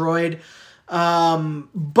Android.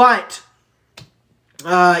 But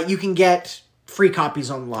you can get free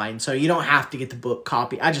copies online, so you don't have to get the book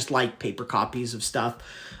copy. I just like paper copies of stuff.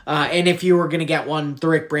 And if you were going to get one, the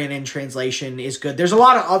Rick Brandon translation is good. There's a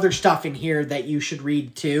lot of other stuff in here that you should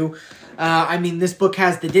read too. I mean, this book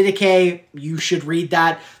has the Didache. You should read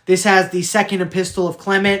that. This has the Second Epistle of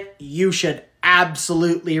Clement. You should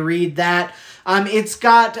absolutely read that. It's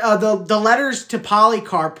got the letters to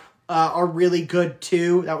Polycarp are really good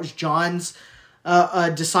too. That was John's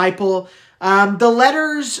disciple. The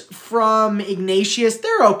letters from Ignatius,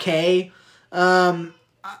 they're okay.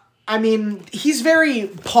 I mean, he's very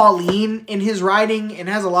Pauline in his writing and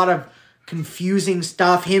has a lot of confusing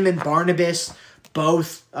stuff. Him and Barnabas,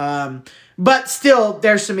 both. But still,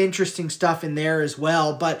 there's some interesting stuff in there as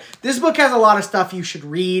well. But this book has a lot of stuff you should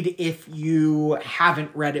read if you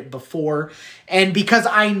haven't read it before. And because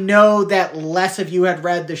I know that less of you had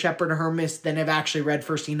read The Shepherd of Hermas than have actually read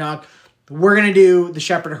First Enoch, we're going to do The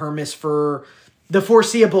Shepherd of Hermas for the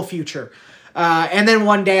foreseeable future. And then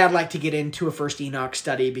one day I'd like to get into a First Enoch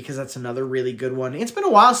study because that's another really good one. It's been a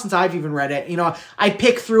while since I've even read it. You know, I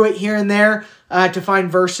pick through it here and there to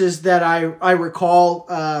find verses that I recall.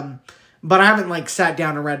 But I haven't sat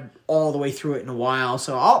down and read all the way through it in a while.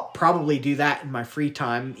 So I'll probably do that in my free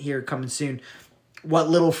time here coming soon. What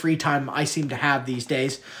little free time I seem to have these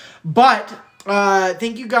days. But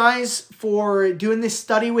thank you guys for doing this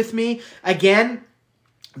study with me. Again,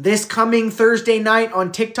 this coming Thursday night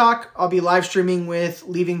on TikTok, I'll be live streaming with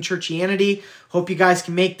Leaving Churchianity. Hope you guys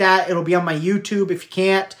can make that. It'll be on my YouTube if you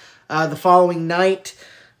can't the following night.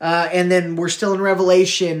 And then we're still in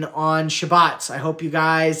Revelation on Shabbats. I hope you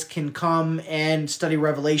guys can come and study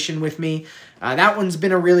Revelation with me. That one's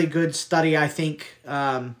been a really good study, I think.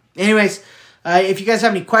 Anyways, if you guys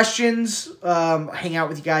have any questions, hang out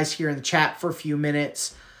with you guys here in the chat for a few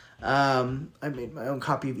minutes. I made my own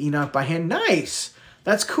copy of Enoch by hand. Nice.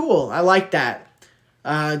 That's cool. I like that.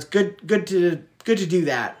 It's good to do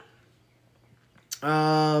that.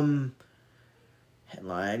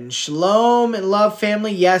 Headline: Shalom and love,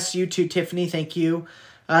 family. Yes, you too, Tiffany. Thank you.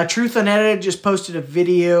 Truth Unedited just posted a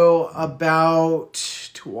video about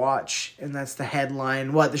to watch, and that's the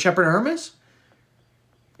headline. What, the Shepherd of Hermas?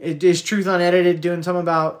 Is Truth Unedited doing something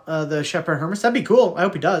about the Shepherd of Hermas? That'd be cool. I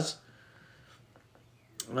hope he does.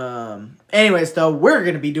 Anyways, though, we're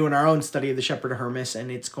going to be doing our own study of the Shepherd of Hermas, and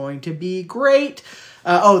it's going to be great.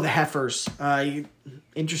 The heifers.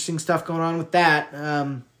 Interesting stuff going on with that.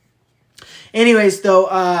 Anyways,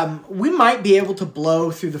 though, we might be able to blow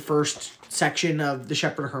through the first section of the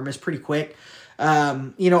Shepherd of Hermas pretty quick.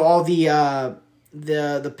 All the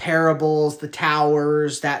parables, the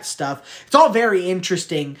towers, that stuff. It's all very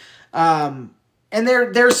interesting. And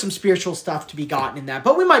there's some spiritual stuff to be gotten in that.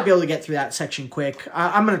 But we might be able to get through that section quick.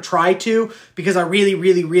 I'm going to try to, because I really,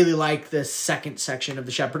 really, really like the second section of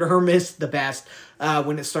the Shepherd of Hermas the best.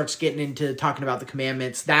 When it starts getting into talking about the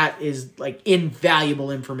commandments, that is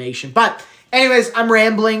invaluable information. But anyways, I'm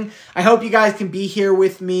rambling. I hope you guys can be here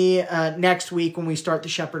with me next week when we start the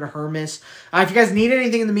Shepherd of Hermas. If you guys need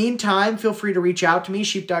anything in the meantime, feel free to reach out to me,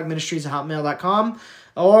 sheepdogministries@hotmail.com.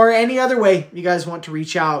 Or any other way you guys want to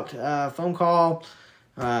reach out. Phone call,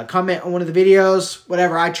 comment on one of the videos,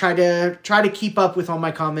 whatever. I try to keep up with all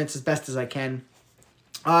my comments as best as I can.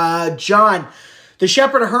 John, the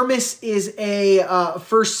Shepherd of Hermas is a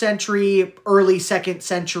 1st century, early 2nd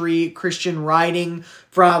century Christian writing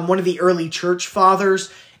from one of the early church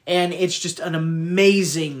fathers, and it's just an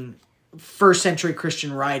amazing 1st century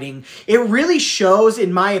Christian writing. It really shows,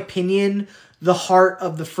 in my opinion, the heart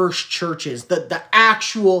of the first churches, the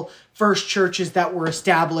actual first churches that were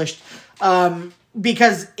established,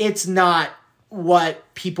 because it's not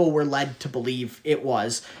what people were led to believe it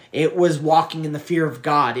was. It was walking in the fear of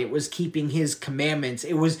God. It was keeping his commandments.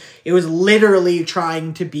 It was literally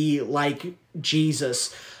trying to be like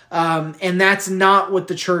Jesus. And that's not what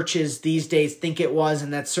the churches these days think it was,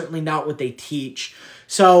 and that's certainly not what they teach.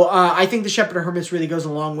 So I think the Shepherd of Hermas really goes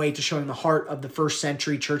a long way to showing the heart of the 1st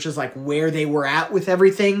century churches, like where they were at with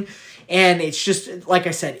everything. And it's just, like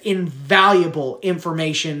I said, invaluable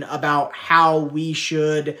information about how we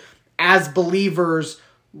should, as believers,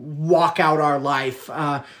 walk out our life.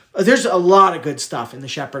 There's a lot of good stuff in the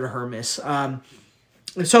Shepherd of Hermas.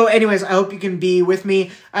 So anyways, I hope you can be with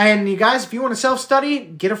me. And you guys, if you want to self-study,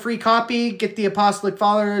 get a free copy. Get the Apostolic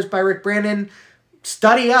Fathers by Rick Brandon.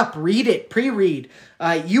 Study up. Read it. Pre-read.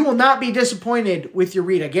 You will not be disappointed with your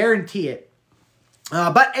read. I guarantee it.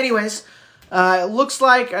 But anyways, it looks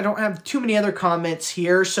like I don't have too many other comments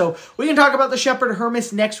here. So we can talk about the Shepherd of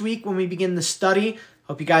Hermas next week when we begin the study.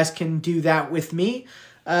 Hope you guys can do that with me.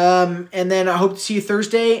 And then I hope to see you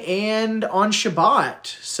Thursday and on Shabbat.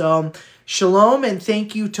 So shalom and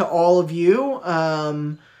thank you to all of you.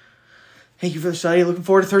 Thank you for the study. Looking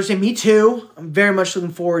forward to Thursday. Me too. I'm very much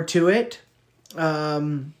looking forward to it.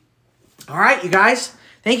 All right, you guys.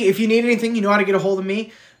 Thank you. If you need anything, you know how to get a hold of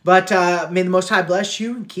me. But may the Most High bless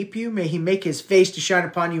you and keep you. May he make his face to shine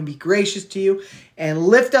upon you and be gracious to you, and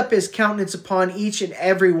lift up his countenance upon each and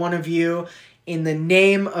every one of you in the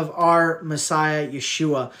name of our Messiah,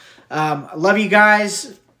 Yahshua. I love you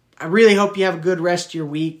guys. I really hope you have a good rest of your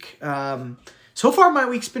week. So far, my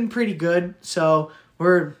week's been pretty good. So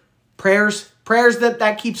we're prayers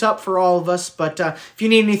that keeps up for all of us. But if you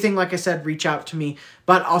need anything, like I said, reach out to me.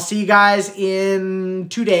 But I'll see you guys in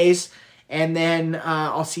 2 days. And then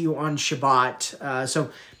I'll see you on Shabbat.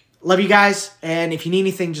 So love you guys. And if you need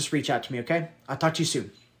anything, just reach out to me, okay? I'll talk to you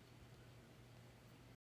soon.